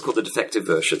that's why it's called the defective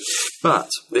version.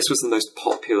 But this was the most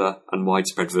popular and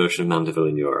widespread version of Mandeville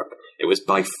in Europe. It was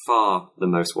by far the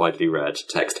most widely read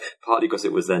text, partly because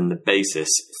it was then the basis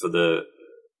for the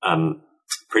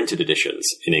printed editions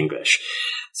in English.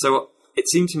 So it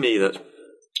seemed to me that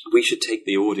we should put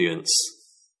the audience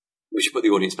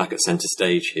back at centre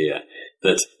stage here,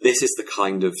 that this is the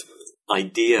kind of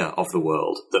idea of the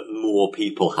world that more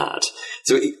people had.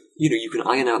 So, you can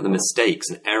iron out the mistakes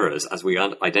and errors as we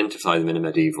identify them in a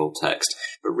medieval text,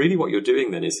 but really what you're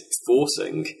doing then is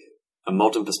forcing a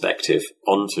modern perspective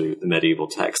onto the medieval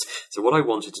text. So what I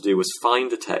wanted to do was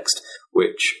find a text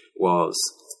which was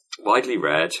widely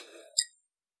read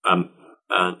and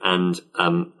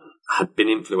had been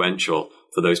influential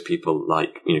for those people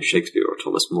like Shakespeare or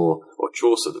Thomas More or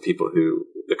Chaucer,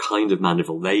 the kind of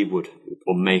Mandeville they would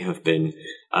or may have been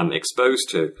exposed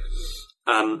to,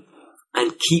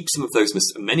 and keep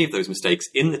many of those mistakes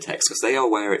in the text, because they are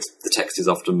where the text is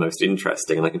often most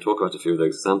interesting. And I can talk about a few of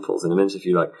those examples in a minute if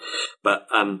you like. But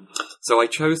so I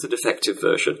chose the defective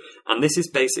version, and this is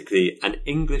basically an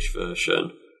English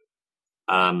version,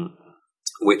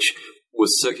 which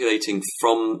was circulating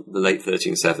from the late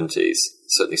 1370s,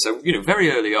 certainly. So, very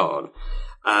early on,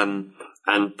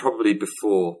 and probably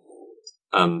before,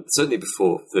 certainly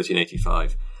before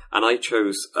 1385. And I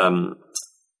chose a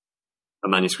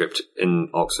manuscript in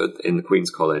Oxford, in the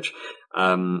Queen's College,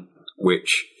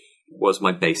 which was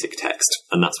my basic text,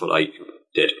 and that's what I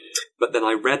did. But then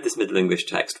I read this Middle English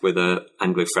text with an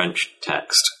Anglo-French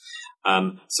text.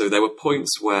 So there were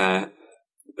points where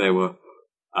there were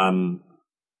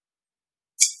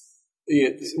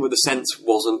where the sense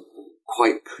wasn't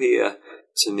quite clear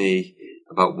to me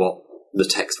about what the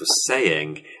text was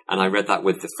saying, and I read that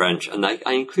with the French, and I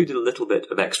included a little bit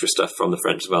of extra stuff from the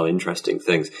French as well, interesting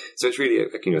things. So it's really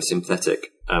a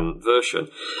synthetic version,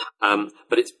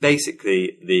 but it's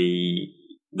basically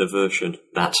the version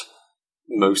that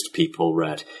most people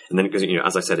read. And then it goes,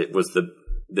 as I said, it was the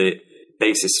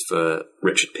basis for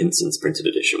Richard Pinson's printed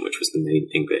edition, which was the main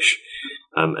English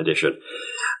edition.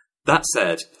 That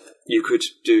said, you could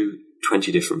do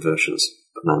 20 different versions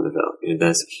of Mandeville.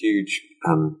 There's huge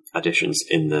additions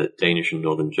in the Danish and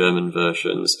Northern German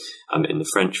versions, in the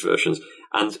French versions.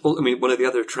 And one of the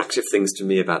other attractive things to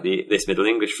me about this Middle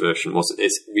English version was that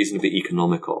it's reasonably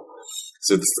economical.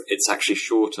 So it's actually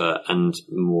shorter and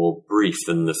more brief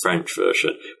than the French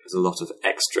version. There's a lot of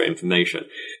extra information.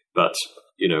 But,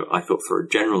 I thought for a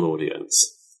general audience,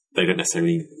 they don't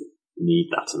necessarily need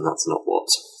that, and that's not what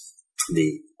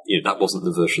that wasn't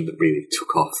the version that really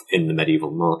took off in the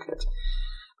medieval market.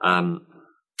 I'm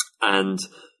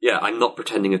not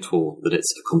pretending at all that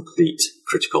it's a complete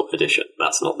critical edition.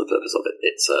 That's not the purpose of it.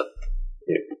 It's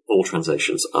all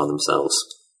translations are themselves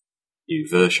new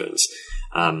versions.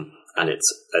 And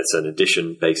it's an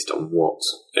edition based on what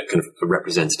a kind of a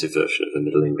representative version of the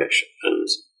Middle English and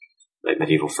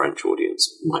medieval French audience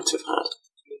might have had.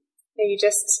 You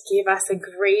just gave us a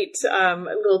great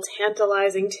little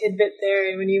tantalizing tidbit there,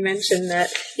 and when you mentioned that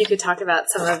you could talk about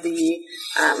some of the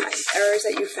errors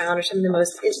that you found or some of the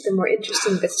more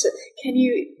interesting bits. Can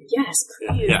you? Yes,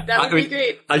 please. Yeah. That would be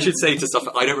great. I should say to stuff,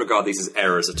 I don't regard these as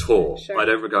errors at all. Sure. I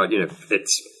don't regard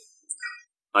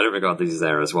these as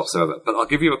errors whatsoever. But I'll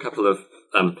give you a couple of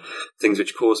things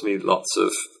which caused me lots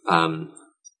of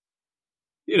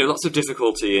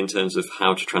difficulty in terms of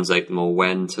how to translate them or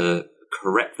when to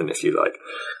correct them, if you like.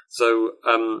 So,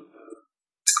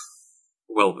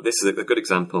 this is a good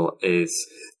example is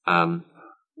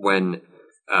when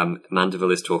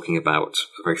Mandeville is talking about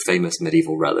a very famous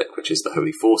medieval relic, which is the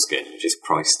Holy Foreskin, which is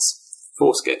Christ's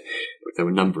foreskin. There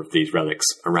were a number of these relics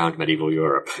around medieval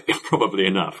Europe, probably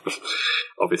enough.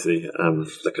 Obviously,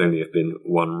 there could only have been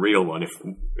one real one, if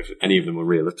any of them were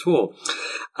real at all.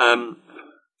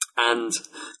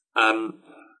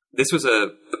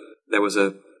 There was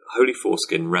a Holy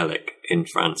Foreskin relic in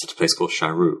France at a place called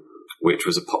Charroux, which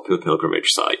was a popular pilgrimage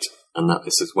site, and that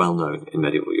this is well known in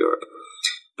medieval Europe.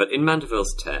 But in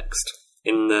Mandeville's text,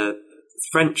 in the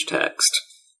French text,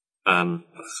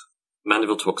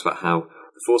 Mandeville talks about how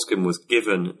the foreskin was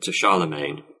given to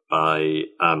Charlemagne by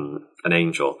an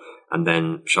angel, and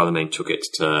then Charlemagne took it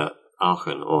to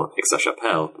Aachen or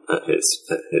Aix-la-Chapelle at his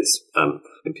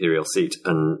imperial seat,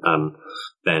 and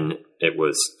then it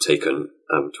was taken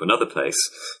to another place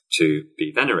to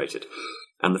be venerated.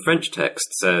 And the French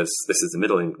text says, this is the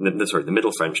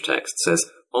middle French text says,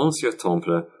 Ancien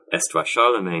temple est toi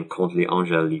Charlemagne contre les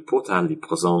angels li porta li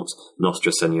présente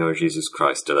Notre Seigneur Jesus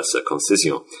Christ de la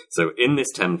circoncision. So in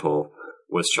this temple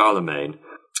was Charlemagne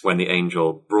when the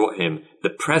angel brought him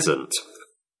the present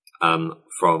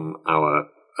from our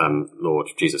Lord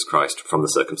Jesus Christ from the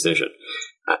circumcision.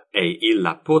 Et il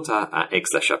la porta à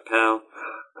Aix-la-Chapelle,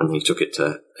 and he took it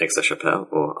to Aix-la-Chapelle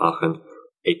or Aachen.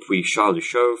 Et puis Charles de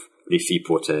Chauve les fit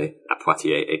porter à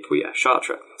Poitiers et puis à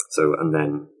Chartres. So, and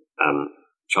then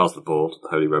Charles the Bald, the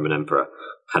Holy Roman Emperor,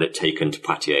 had it taken to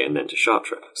Poitiers and then to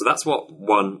Chartres. So that's what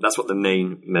the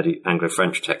main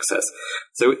Anglo-French text says.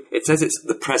 So it says it's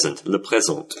the present, le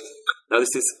présent. Now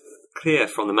this is clear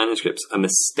from the manuscripts, a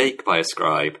mistake by a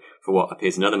scribe for what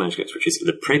appears in other manuscripts, which is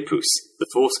le prépuce, the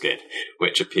foreskin,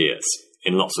 which appears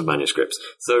in lots of manuscripts.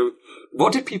 So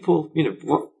what did people,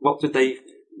 what did they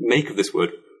make of this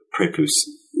word prépuce?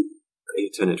 They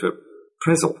turn it into a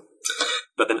présent.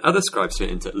 But then other scribes turn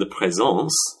it into le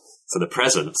présence, so the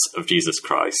presence of Jesus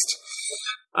Christ.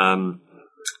 And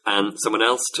someone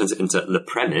else turns it into le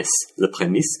prémisse,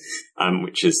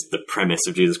 which is the premise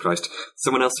of Jesus Christ.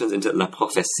 Someone else turns it into la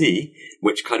prophétie,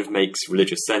 which kind of makes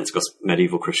religious sense because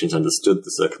medieval Christians understood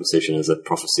the circumcision as a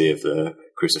prophecy of the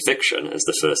crucifixion, as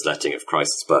the first letting of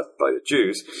Christ's blood by the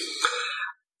Jews.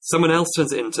 Someone else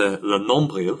turns it into le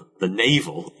nombril, the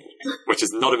navel, which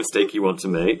is not a mistake you want to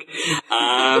make.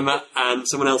 And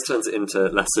someone else turns it into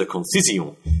la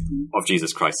circoncision of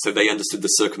Jesus Christ. So they understood the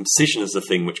circumcision as the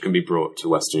thing which can be brought to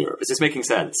Western Europe. Is this making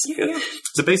sense? Yeah.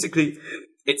 So basically,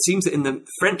 it seems that in the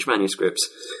French manuscripts,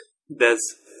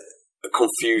 there's a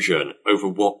confusion over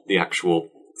what the actual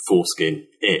foreskin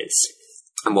is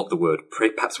and what the word,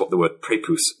 perhaps what the word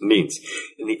prépuce means.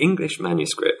 In the English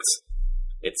manuscripts,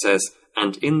 it says,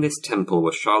 and in this temple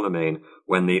was Charlemagne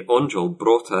when the angel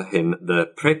brought him the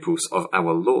prépuce of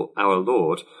our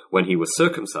Lord when he was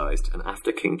circumcised, and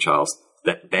after King Charles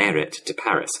let bear it to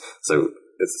Paris. So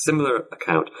it's a similar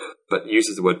account, but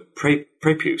uses the word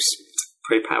prépuce.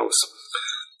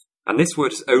 And this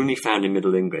word is only found in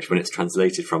Middle English when it's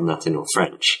translated from Latin or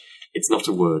French. It's not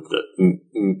a word that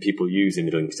people use in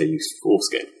Middle English. They use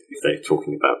foreskin if they're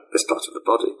talking about this part of the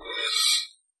body.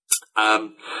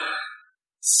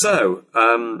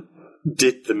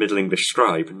 Did the Middle English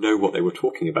scribe know what they were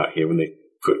talking about here when they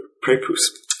put prépuce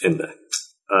in there?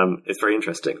 It's very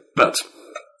interesting. But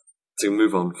to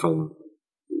move on from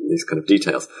these kind of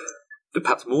details, the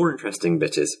perhaps more interesting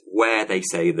bit is where they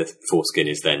say the foreskin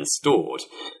is then stored.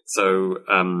 So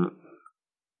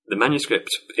the manuscript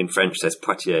in French says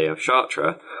Poitiers or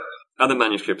Chartres. Other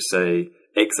manuscripts say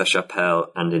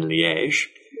Aix-la-Chapelle and in Liège.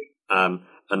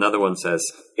 Another one says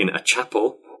in a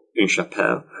chapel, une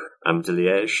chapelle, de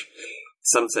Liège.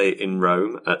 Some say in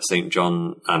Rome at St.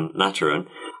 John Lateran.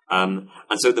 And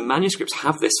so the manuscripts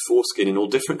have this foreskin in all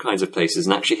different kinds of places,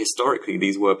 and actually historically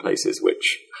these were places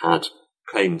which had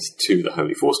claimed to the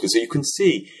Holy Foreskin. So you can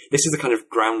see this is a kind of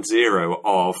ground zero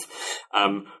of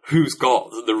who's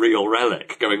got the real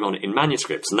relic going on in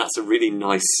manuscripts. And that's a really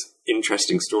nice,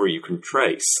 interesting story you can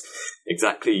trace.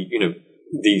 Exactly,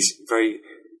 these very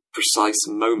precise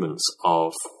moments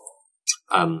of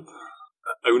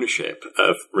ownership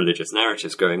of religious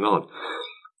narratives going on.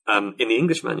 In the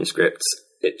English manuscripts,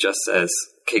 it just says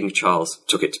King Charles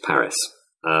took it to Paris.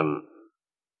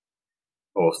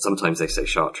 Or sometimes they say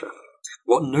Chartres.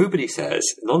 What nobody says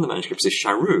in all the manuscripts is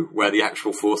Charroux, where the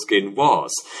actual foreskin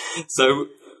was. So,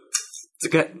 to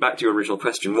get back to your original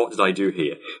question, what did I do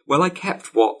here? Well, I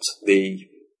kept what the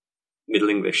Middle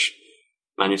English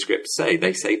manuscripts say.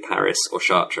 They say Paris or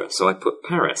Chartres, so I put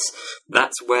Paris.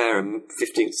 That's where a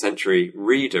 15th century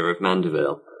reader of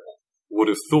Mandeville would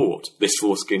have thought this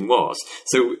foreskin was.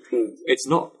 So it's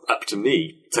not up to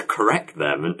me to correct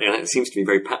them, and it seems to be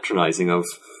very patronising of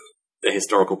the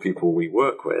historical people we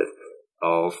work with,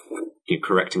 of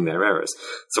correcting their errors.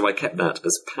 So I kept that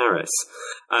as Paris.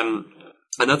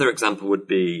 Another example would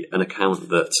be an account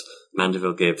that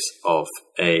Mandeville gives of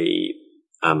a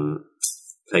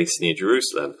place near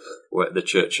Jerusalem, where the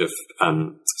church of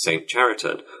St.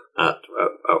 Chariton,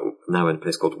 now in a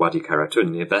place called Wadi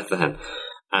Karatun, near Bethlehem.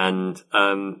 And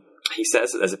he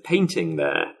says that there's a painting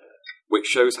there which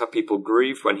shows how people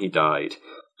grieved when he died,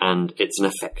 and it's an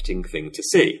affecting thing to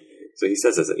see. So he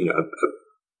says there's a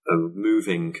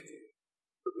moving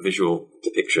visual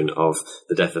depiction of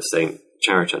the death of St.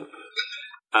 Chariton.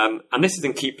 And this is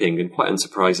in keeping and quite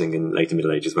unsurprising in later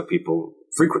Middle Ages, where people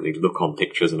frequently look on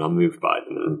pictures and are moved by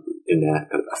them. In their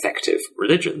kind of affective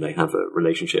religion, they have a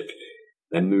relationship.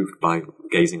 They're moved by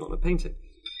gazing on a painting.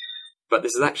 But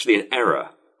this is actually an error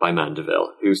by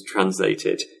Mandeville, who's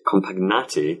translated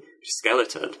compagnati,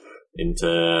 skeleton,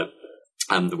 into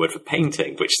the word for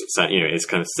painting, which is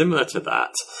kind of similar to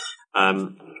that.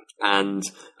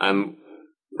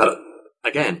 But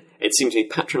again, it seemed to me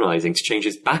patronising to change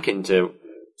this back into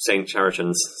St.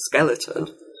 Chariton's skeleton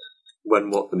when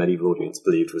what the medieval audience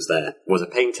believed was there was a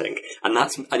painting. And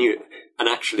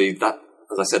actually that,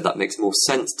 as I said, that makes more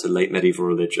sense to late medieval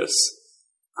religious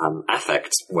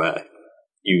affects, where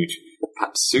you'd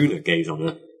perhaps sooner gaze on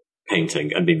a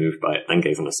painting and be moved by it than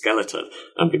gaze on a skeleton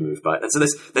and be moved by it. And so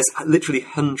there's literally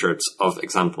hundreds of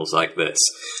examples like this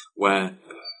where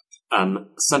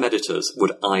some editors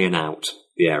would iron out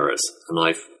the errors, and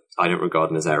I don't regard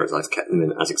them as errors. I've kept them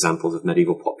in as examples of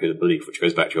medieval popular belief, which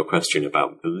goes back to your question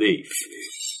about belief.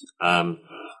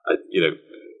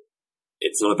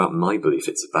 It's not about my belief;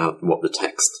 it's about what the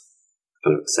text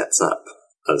kind of sets up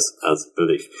as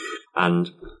belief.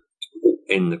 And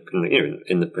in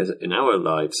our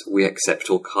lives, we accept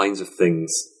all kinds of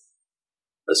things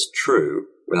as true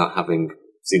without having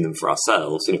seen them for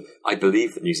ourselves. I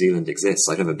believe that New Zealand exists.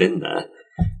 I've never been there.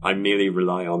 I merely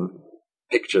rely on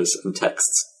pictures and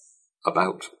texts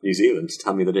about New Zealand to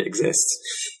tell me that it exists.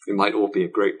 It might all be a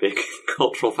great big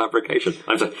cultural fabrication.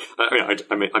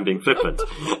 I'm being flippant,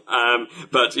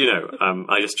 but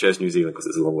I just chose New Zealand because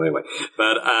it's a long way away.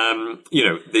 But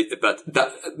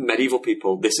that medieval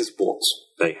people, this is what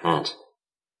they had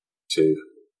to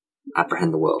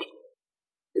apprehend the world.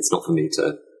 It's not for me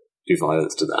to do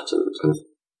violence to that and kind of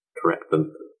correct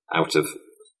them out of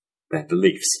their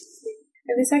beliefs.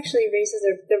 And this actually raises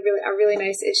a really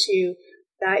nice issue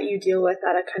that you deal with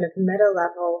at a kind of meta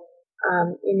level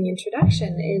in the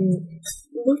introduction, in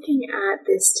looking at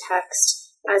this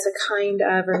text as a kind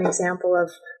of an example of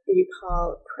what you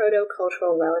call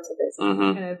proto-cultural relativism.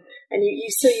 Mm-hmm. Kind of, and you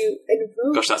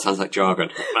invoke... Gosh, that sounds like jargon.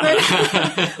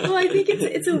 Well, I think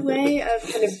it's a way of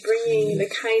kind of bringing the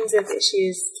kinds of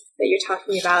issues that you're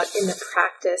talking about in the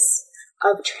practice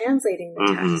of translating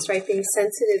the text, right? Being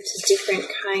sensitive to different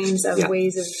kinds of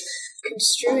ways of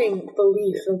construing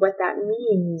belief and what that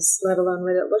means, let alone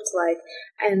what it looked like,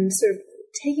 and sort of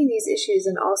taking these issues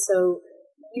and also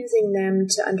using them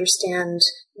to understand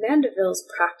Mandeville's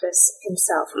practice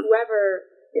himself, whoever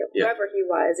he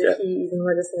was, if he even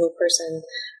was a single person.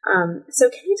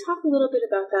 So can you talk a little bit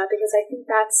about that? Because I think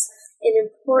that's an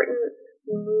important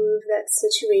move that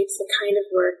situates the kind of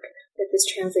work that this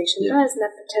translation does, and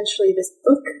that potentially this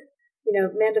book,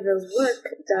 Mandeville's work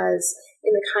does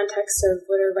in the context of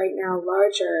what are right now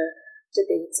larger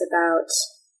debates about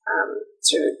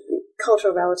sort of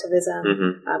cultural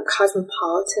relativism,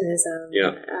 cosmopolitanism,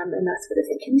 and that sort of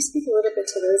thing. Can you speak a little bit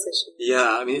to those issues?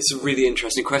 Yeah, it's a really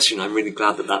interesting question. I'm really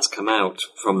glad that that's come out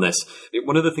from this.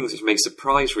 One of the things which may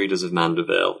surprise readers of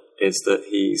Mandeville is that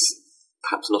he's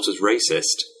perhaps not as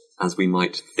racist as we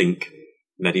might think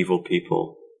medieval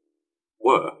people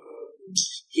were.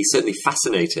 He's certainly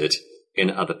fascinated in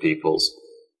other people's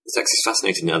The text is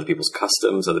fascinated in other people's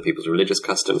customs, other people's religious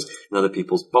customs, and other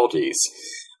people's bodies.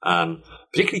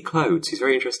 Particularly clothes. He's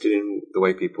very interested in the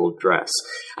way people dress.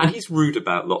 And he's rude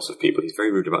about lots of people. He's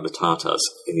very rude about the Tartars.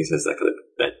 And he says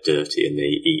they're dirty and they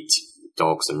eat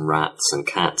dogs and rats and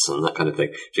cats and that kind of thing,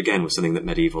 which again was something that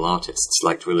medieval artists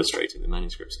like to illustrate in the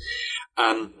manuscripts.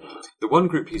 The one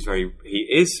group he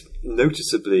is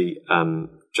noticeably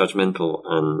judgmental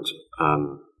and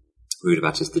rude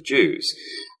about is the Jews,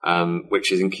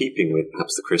 which is in keeping with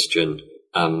perhaps the Christian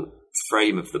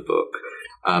frame of the book.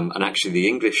 And actually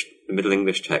the Middle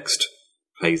English text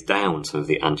plays down some of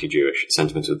the anti-Jewish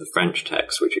sentiment of the French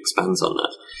text, which expands on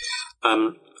that.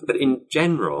 But in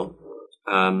general,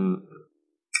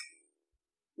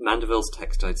 Mandeville's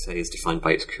text, I'd say, is defined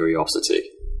by its curiosity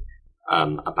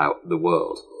about the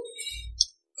world.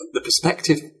 The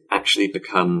perspective actually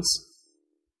becomes...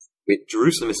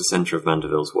 Jerusalem is the centre of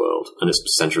Mandeville's world, and it's the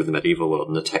centre of the medieval world,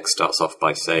 and the text starts off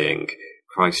by saying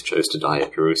Christ chose to die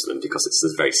at Jerusalem because it's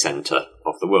the very centre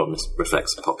of the world, and this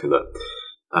reflects popular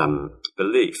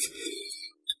belief.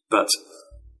 But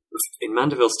in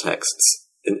Mandeville's text,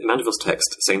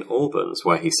 St. Albans,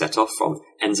 where he set off from,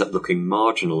 ends up looking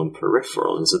marginal and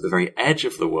peripheral, and is at the very edge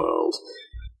of the world,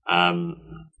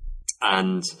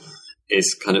 and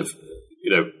is kind of,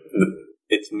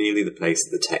 it's merely the place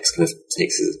that the text kind of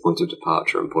takes as its point of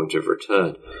departure and point of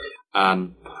return.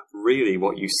 Really,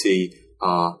 what you see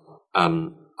are a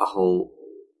whole,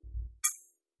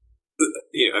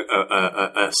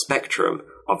 a spectrum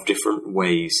of different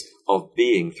ways of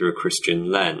being through a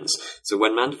Christian lens. So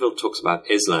when Mandeville talks about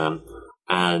Islam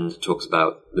and talks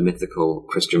about the mythical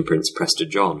Christian prince Prester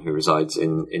John, who resides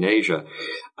in Asia,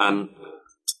 and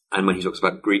when he talks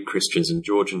about Greek Christians and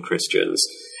Georgian Christians,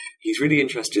 he's really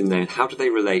interested in there, how do they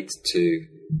relate to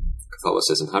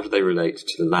Catholicism? How do they relate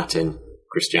to Latin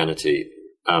Christianity?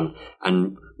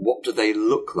 And what do they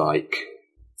look like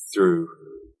through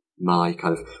my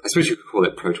kind of, I suppose you could call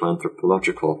it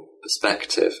proto-anthropological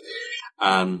perspective.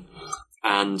 And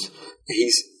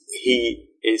he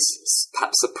is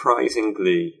perhaps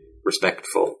surprisingly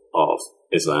respectful of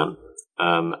Islam,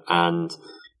 and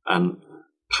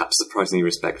perhaps surprisingly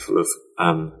respectful of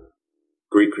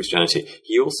Greek Christianity.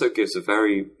 He also gives a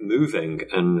very moving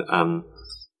and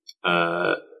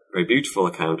very beautiful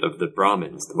account of the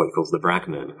Brahmins, what he calls the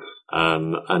Brahmin,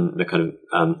 and the kind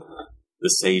of the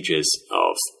sages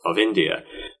of India.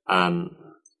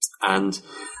 And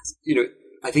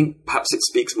I think perhaps it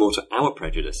speaks more to our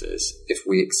prejudices if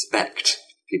we expect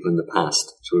people in the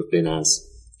past to have been as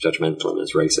judgmental and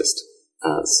as racist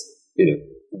as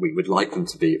we would like them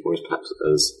to be, or perhaps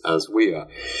as we are.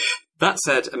 That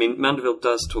said, Mandeville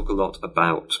does talk a lot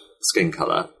about skin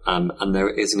colour, and there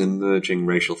is an emerging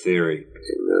racial theory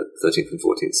in the 13th and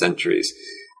 14th centuries,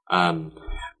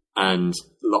 and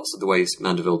lots of the ways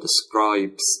Mandeville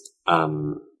describes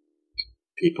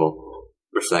people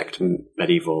reflect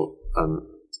medieval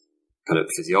kind of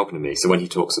physiognomy. So when he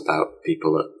talks about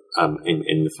people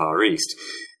in the Far East,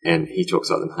 he talks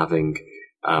about them having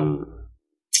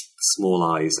small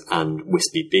eyes and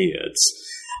wispy beards,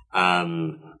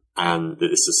 and that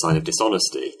this is a sign of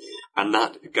dishonesty. And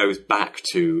that goes back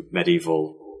to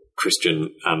medieval Christian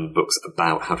books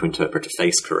about how to interpret a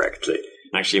face correctly.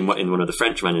 And actually, in one of the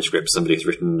French manuscripts, somebody has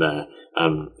written there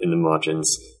in the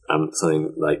margins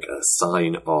something like a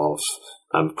sign of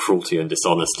cruelty and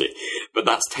dishonesty. But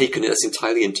that's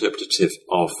entirely interpretative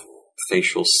of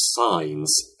facial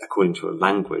signs according to a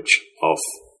language of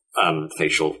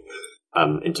facial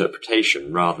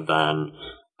interpretation, rather than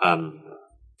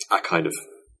a kind of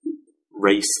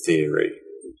race theory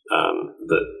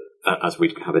that, as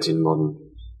we have it in modern,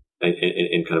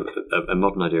 in kind of a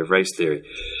modern idea of race theory.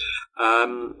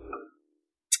 And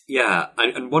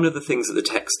one of the things that the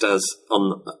text does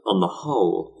on the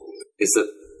whole is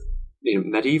that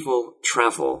medieval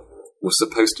travel was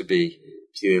supposed to be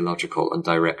teleological and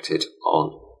directed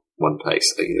on one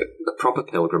place. The proper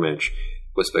pilgrimage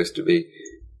was supposed to be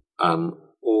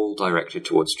all directed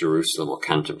towards Jerusalem or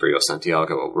Canterbury or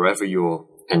Santiago or wherever your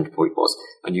end point was,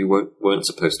 and you weren't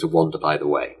supposed to wander by the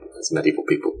way, as medieval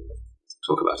people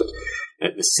talk about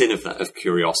it. The sin of that, of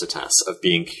curiositas, of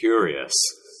being curious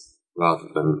rather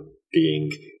than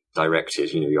being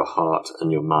directed, your heart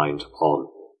and your mind on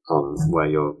where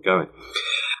you're going.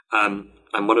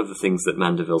 And one of the things that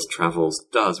Mandeville's travels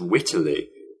does wittily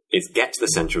is get to the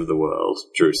centre of the world,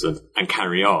 Jerusalem, and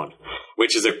carry on,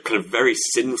 which is a kind of very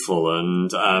sinful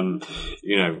and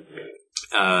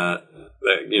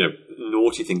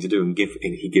naughty thing to do, and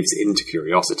he gives into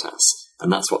curiositas,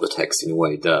 and that's what the text in a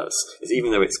way does. Is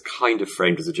even though it's kind of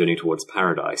framed as a journey towards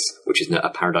paradise, which is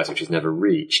a paradise which is never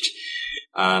reached,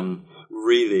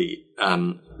 really,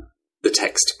 the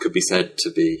text could be said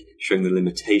to be showing the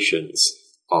limitations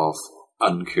of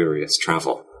uncurious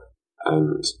travel,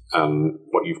 and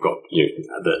what you've got,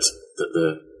 that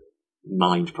the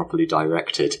mind properly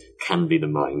directed can be the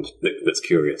mind that's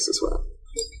curious as well.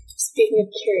 Speaking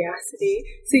of curiosity,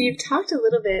 so you've talked a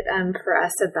little bit for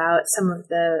us about some of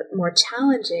the more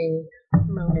challenging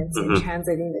moments in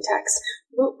translating the text.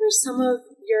 What were some of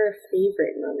your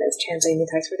favorite moments translating the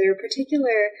text? Were there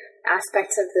particular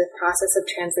aspects of the process of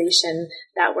translation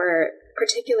that were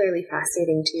particularly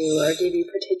fascinating to you, or gave you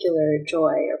particular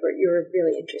joy, or you were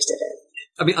really interested in?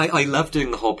 I mean, I love doing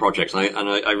the whole project, and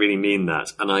I really mean that.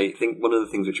 And I think one of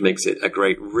the things which makes it a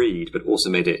great read, but also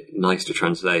made it nice to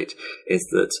translate, is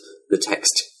that the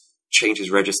text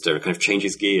changes register, kind of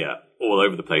changes gear all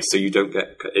over the place. So you don't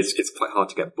get, it's quite hard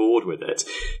to get bored with it.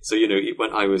 So,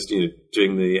 when I was,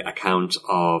 doing the account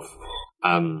of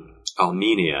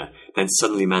Armenia, then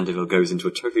suddenly Mandeville goes into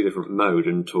a totally different mode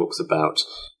and talks about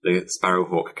the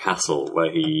Sparrowhawk Castle,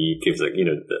 where he gives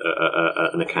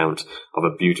an account of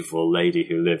a beautiful lady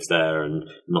who lives there, and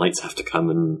knights have to come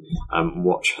and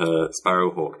watch her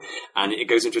sparrowhawk. And it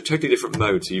goes into a totally different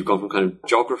mode. So you've gone from kind of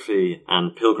geography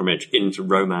and pilgrimage into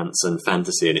romance and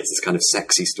fantasy, and it's this kind of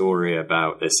sexy story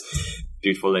about this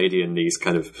beautiful lady and these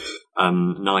kind of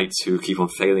knights who keep on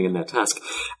failing in their task.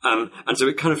 And so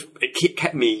it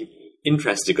kept me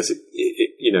interested, because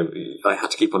I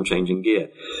had to keep on changing gear.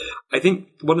 I think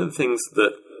one of the things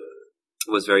that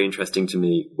was very interesting to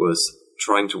me was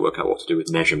trying to work out what to do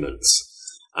with measurements.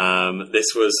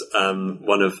 This was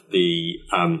one of the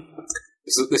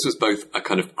this was both a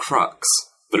kind of crux,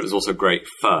 but it was also great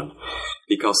fun,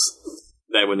 because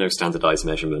there were no standardized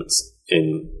measurements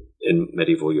in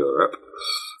medieval Europe.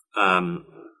 And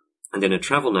in a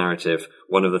travel narrative,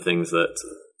 one of the things that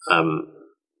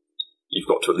you've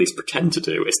got to at least pretend to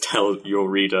do is tell your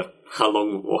reader how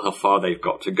long or how far they've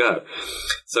got to go.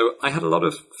 So I had a lot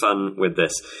of fun with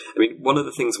this. I mean, one of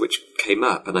the things which came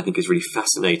up, and I think is really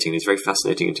fascinating, is very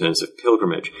fascinating in terms of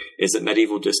pilgrimage, is that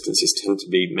medieval distances tend to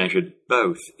be measured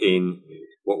both in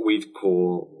what we'd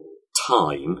call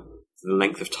time, the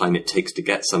length of time it takes to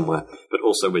get somewhere, but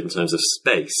also in terms of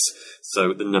space.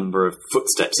 So the number of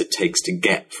footsteps it takes to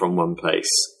get from one place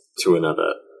to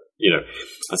another,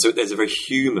 And so there's a very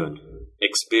human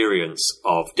experience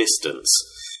of distance.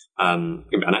 And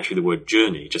actually the word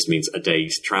journey just means a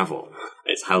day's travel.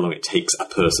 It's how long it takes a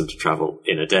person to travel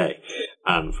in a day,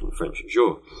 from the French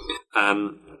jour.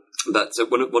 But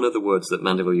one of the words that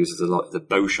Mandeville uses a lot is the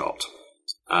bow shot.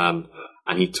 And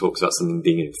he talks about something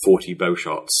being 40 bow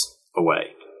shots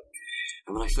away.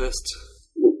 And when I first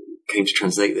came to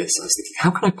translate this, I was thinking,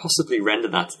 how can I possibly render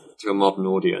that to a modern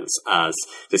audience as,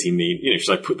 does he mean,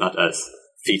 should I put that as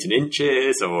feet and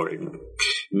inches, or in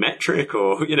metric,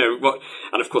 or, what?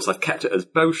 And of course I've kept it as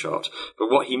bow shot,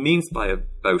 but what he means by a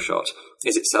bow shot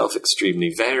is itself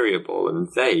extremely variable and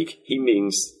vague. He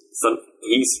means, a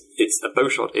bow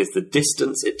shot is the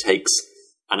distance it takes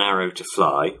an arrow to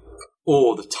fly,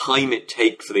 or the time it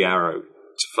takes for the arrow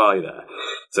to fly there.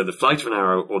 So the flight of an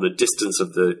arrow, or the distance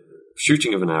of the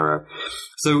shooting of an arrow.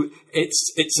 So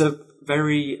it's a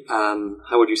very,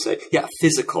 how would you say? Yeah,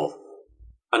 physical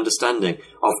understanding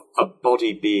of a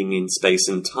body being in space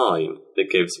and time that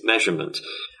gives measurement.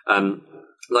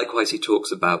 Likewise, he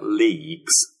talks about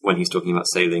leagues when he's talking about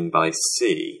sailing by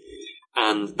sea,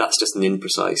 and that's just an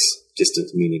imprecise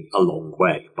distance, meaning a long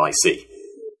way by sea.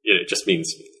 It just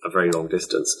means a very long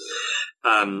distance.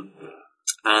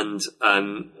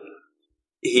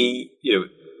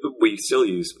 We still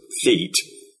use feet,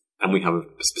 and we have a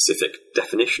specific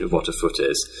definition of what a foot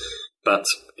is. But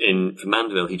for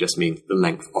Mandeville, he just means the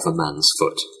length of a man's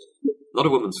foot, not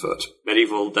a woman's foot.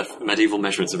 Medieval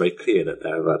measurements are very clear that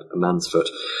they're about a man's foot.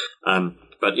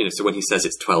 But so when he says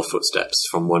it's 12 footsteps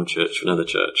from one church to another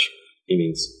church, he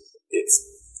means it's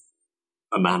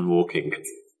a man walking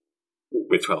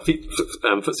with 12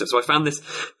 footsteps. So I found this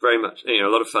very much, a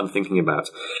lot of fun thinking about.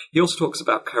 He also talks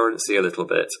about currency a little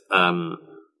bit,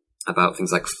 about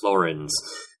things like florins.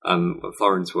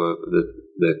 Florins were the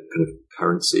kind of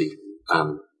currency,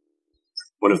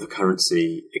 one of the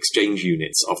currency exchange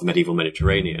units of the medieval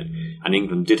Mediterranean. And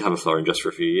England did have a florin just for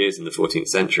a few years in the 14th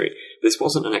century. This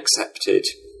wasn't an accepted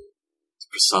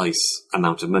precise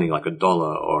amount of money like $1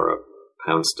 or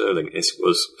 £1 sterling. This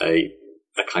was a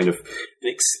kind of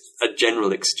a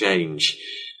general exchange.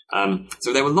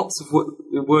 So there were lots of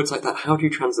words like that. How do you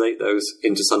translate those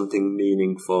into something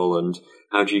meaningful, and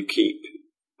how do you keep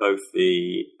both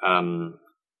the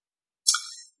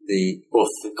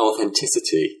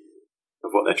authenticity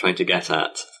of what they're trying to get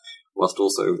at, whilst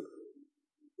also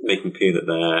making clear that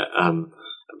they're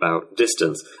about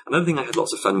distance. Another thing I had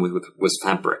lots of fun with was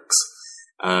fabrics.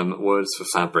 Words for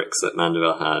fabrics that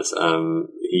Mandeville has.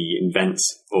 He invents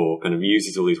or kind of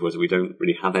uses all these words that we don't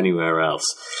really have anywhere else.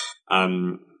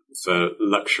 For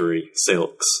luxury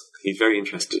silks, he's very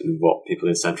interested in what people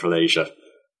in Central Asia,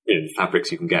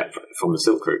 fabrics you can get from the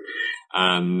Silk Route.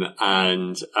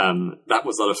 That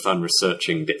was a lot of fun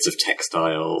researching bits of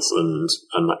textiles and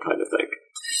that kind of thing.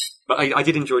 But I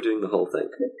did enjoy doing the whole thing.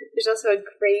 There's also a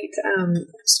great,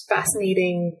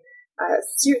 fascinating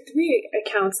 3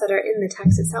 accounts that are in the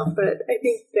text itself, but I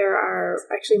think there are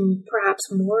actually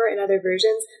perhaps more in other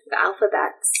versions, the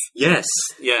alphabets. Yes.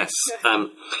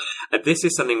 This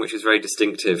is something which is very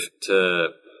distinctive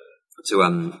to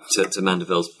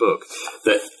Mandeville's book,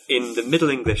 that in the Middle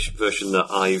English version that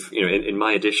I've, in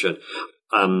my edition,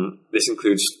 this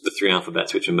includes the 3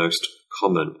 alphabets which are most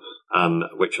common,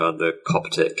 which are the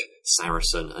Coptic,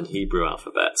 Saracen, and Hebrew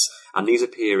alphabets, and these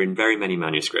appear in very many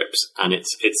manuscripts, and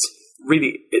it's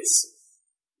really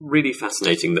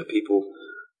fascinating that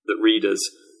readers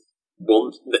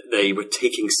that they were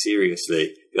taking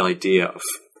seriously the idea of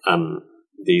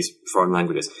these foreign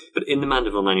languages. But in the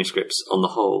Mandeville manuscripts, on the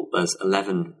whole, there's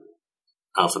 11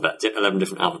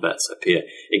 different alphabets appear,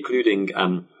 including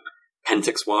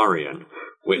Pentaxuarian,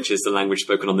 which is the language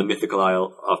spoken on the mythical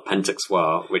isle of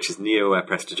Pentaxuar, which is near where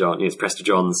Prester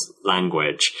John's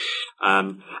language.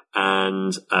 And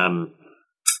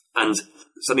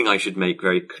something I should make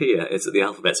very clear is that the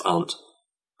alphabets aren't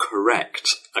correct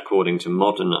according to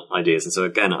modern ideas. And so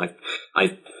again, I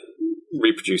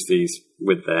reproduced these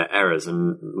with their errors,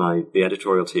 and the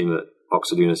editorial team at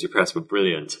Oxford University Press were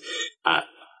brilliant at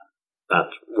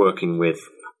working with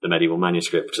the medieval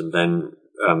manuscript and then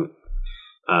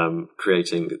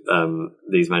creating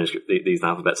these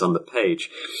alphabets on the page.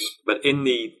 But in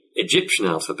the Egyptian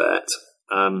alphabet,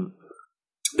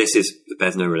 this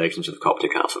bears no relation to the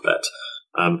Coptic alphabet.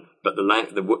 But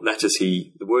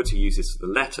the words he uses for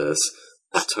the letters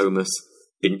are Thomas,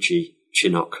 Binchi,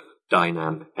 Chinook,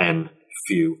 Dynam, M,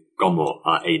 Few, Gomor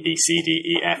are A, B, C, D,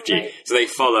 E, F, G. Right. So they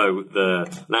follow the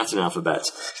Latin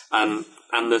alphabet. And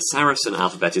the Saracen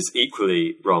alphabet is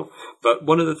equally wrong. But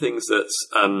one of the things that's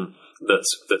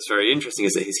very interesting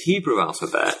is that his Hebrew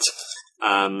alphabet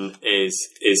is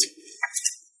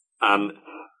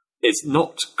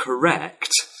not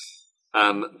correct.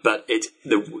 But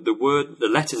the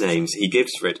letter names he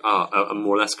gives for it are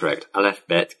more or less correct. Aleph,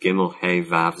 Bet, Gimel, He,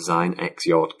 Vav, Zayin, X,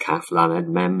 Yod, Kaf, Lamed,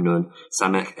 Mem, Nun,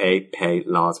 Samech, A, Pe,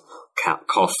 Lad,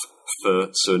 Kof, Fer,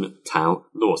 Sun, Tau,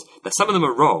 Laws. Now, some of them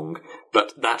are wrong,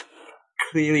 but that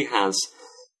clearly has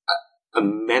a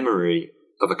memory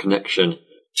of a connection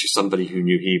to somebody who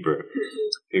knew Hebrew,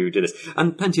 who did this.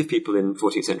 And plenty of people in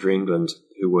 14th century England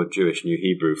who were Jewish knew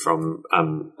Hebrew from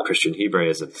Christian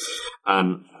Hebraism.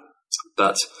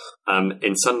 But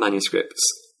in some manuscripts,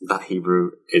 that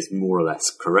Hebrew is more or less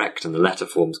correct, and the letter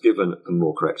forms given are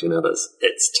more correct in others.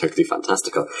 It's totally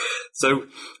fantastical. So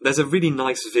there's a really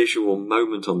nice visual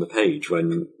moment on the page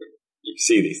when you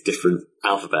see these different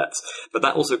alphabets. But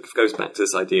that also goes back to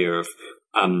this idea of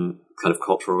kind of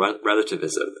cultural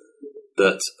relativism,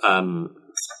 that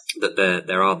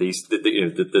there are these,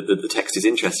 the text is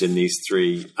interested in these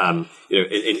 3, in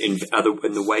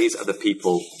the ways other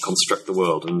people construct the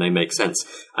world, and they make sense.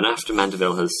 And after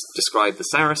Mandeville has described the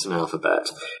Saracen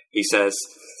alphabet, he says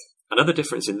another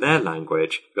difference in their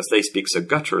language, because they speak so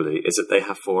gutturally, is that they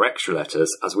have 4 extra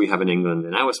letters, as we have in England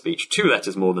in our speech, 2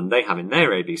 letters more than they have in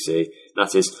their ABC.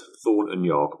 That is Thorn and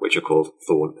Yog, which are called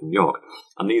Thorn and Yog.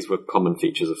 And these were common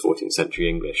features of 14th century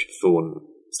English. Thorn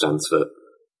stands for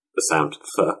the sound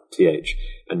th, th,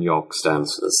 and Yog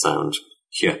stands for the sound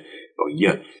y, or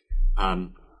y.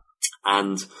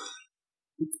 And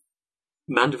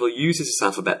Mandeville uses this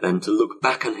alphabet then to look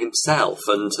back on himself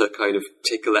and to kind of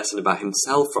take a lesson about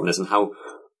himself from this, and how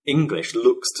English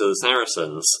looks to the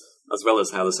Saracens as well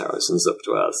as how the Saracens look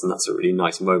to us. And that's a really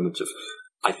nice moment of,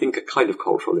 I think, a kind of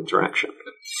cultural interaction.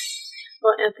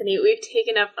 Well, Anthony, we've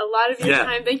taken up a lot of your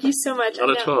time. Thank you so much.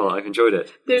 Not at all. I've enjoyed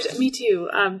it. Me too.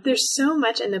 There's so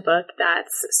much in the book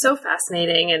that's so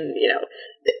fascinating, and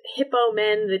the hippo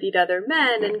men that eat other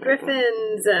men, and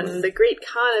griffins, and the great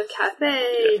Khan of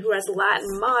Cathay who has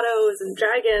Latin mottos and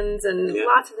dragons, and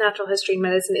lots of natural history and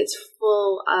medicine. It's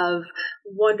full of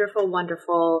wonderful,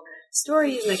 wonderful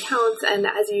stories and accounts, and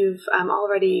as you've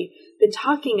already been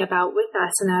talking about with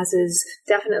us, and as is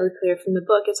definitely clear from the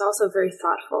book, it's also very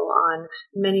thoughtful on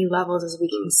many levels as we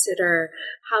consider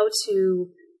how to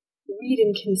read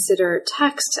and consider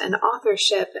text and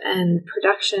authorship and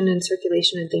production and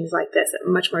circulation and things like this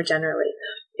much more generally.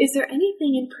 Is there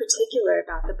anything in particular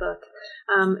about the book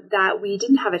that we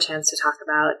didn't have a chance to talk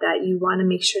about that you want to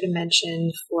make sure to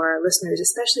mention for listeners,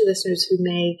 especially listeners who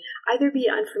may either be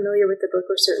unfamiliar with the book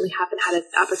or certainly haven't had an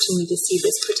opportunity to see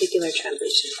this particular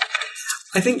translation?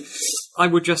 I think I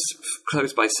would just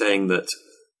close by saying that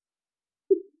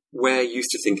we're used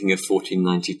to thinking of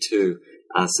 1492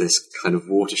 as this kind of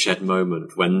watershed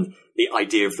moment when the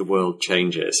idea of the world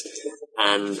changes.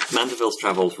 And Mandeville's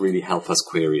travels really help us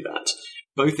query that,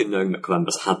 both in knowing that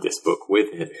Columbus had this book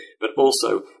with him, but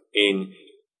also in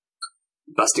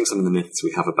busting some of the myths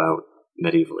we have about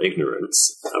medieval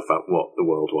ignorance, about what the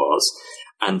world was,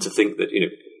 and to think that,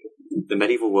 the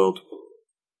medieval world,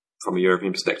 from a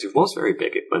European perspective, was very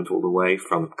big. It went all the way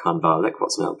from Khanbalik,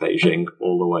 what's now Beijing,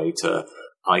 all the way to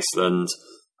Iceland,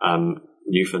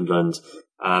 Newfoundland,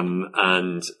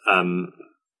 and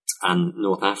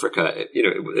North Africa.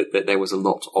 There was a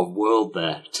lot of world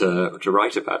there to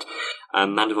write about,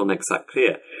 and Mandeville makes that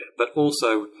clear. But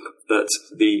also that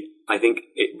I think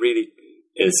it really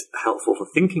is helpful for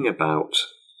thinking about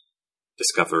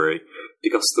discovery,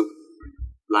 because the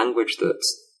language that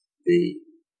the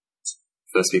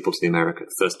first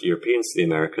Europeans to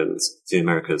the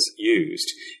Americas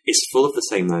used is full of the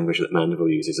same language that Mandeville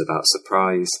uses about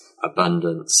surprise,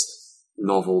 abundance,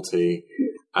 novelty,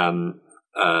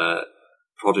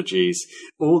 prodigies,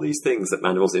 all these things that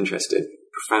Mandeville's interested in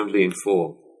profoundly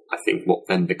inform, I think, what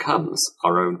then becomes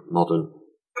our own modern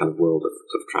kind of world of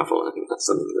travel. I think that's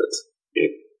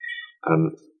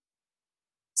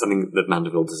something that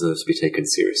Mandeville deserves to be taken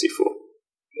seriously for.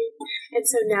 And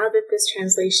so now that this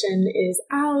translation is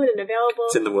out and available,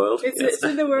 it's in the world. It's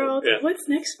in the world. Yeah. What's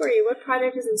next for you? What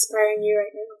project is inspiring you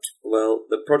right now? Well,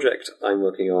 the project I'm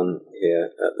working on here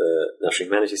at the National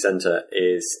Humanities Centre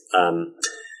is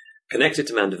connected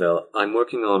to Mandeville. I'm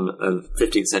working on a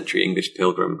 15th century English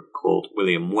pilgrim called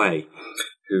William Way,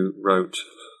 who wrote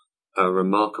a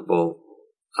remarkable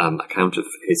account of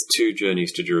his two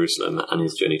journeys to Jerusalem and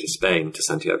his journey to Spain, to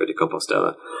Santiago de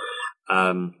Compostela,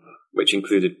 which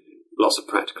included lots of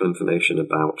practical information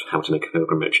about how to make a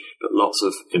pilgrimage, but lots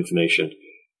of information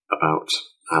about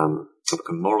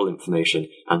moral information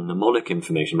and mnemonic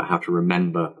information about how to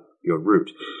remember your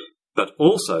route. But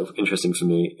also, interesting for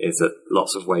me, is that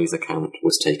lots of Way's account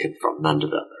was taken from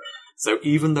Mandeville. So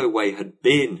even though Way had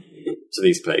been to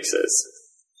these places,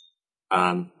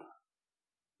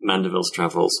 Mandeville's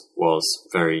travels were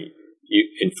very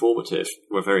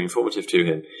informative to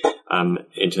him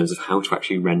in terms of how to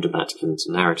actually render that into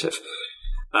narrative.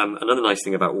 Another nice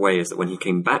thing about Way is that when he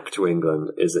came back to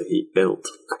England is that he built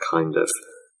a kind of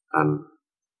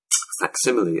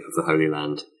facsimile of the Holy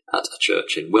Land at a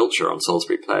church in Wiltshire on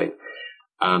Salisbury Plain,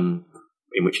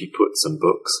 in which he put some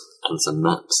books and some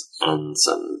maps and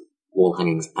some wall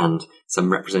hangings and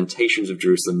some representations of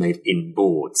Jerusalem made in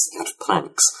boards out of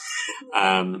planks.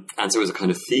 And so it was a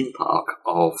kind of theme park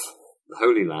of the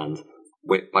Holy Land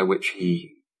by which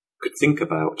he could think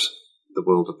about the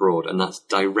world abroad, and that's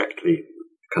directly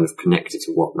kind of connected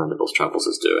to what Mandeville's Travels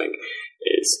is doing,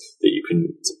 is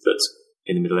that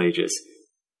in the Middle Ages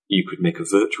you could make a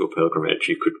virtual pilgrimage,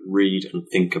 you could read and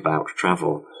think about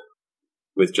travel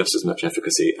with just as much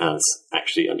efficacy as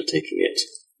actually undertaking it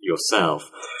yourself.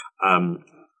 And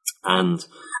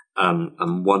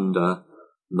wonder,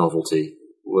 novelty,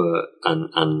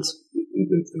 and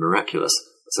the miraculous,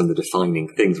 some of the defining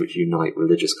things which unite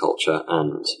religious culture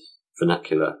and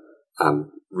vernacular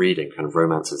reading, kind of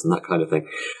romances and that kind of thing.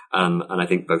 And I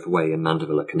think both Way and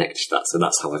Mandeville are connected to that, so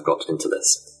that's how I've got into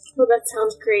this. Well, that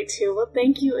sounds great too. Well,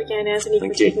 thank you again, Anthony,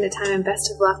 for taking the time, and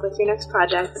best of luck with your next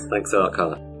project. Thanks a lot,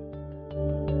 Carla.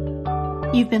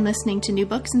 You've been listening to New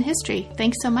Books in History.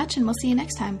 Thanks so much, and we'll see you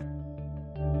next time.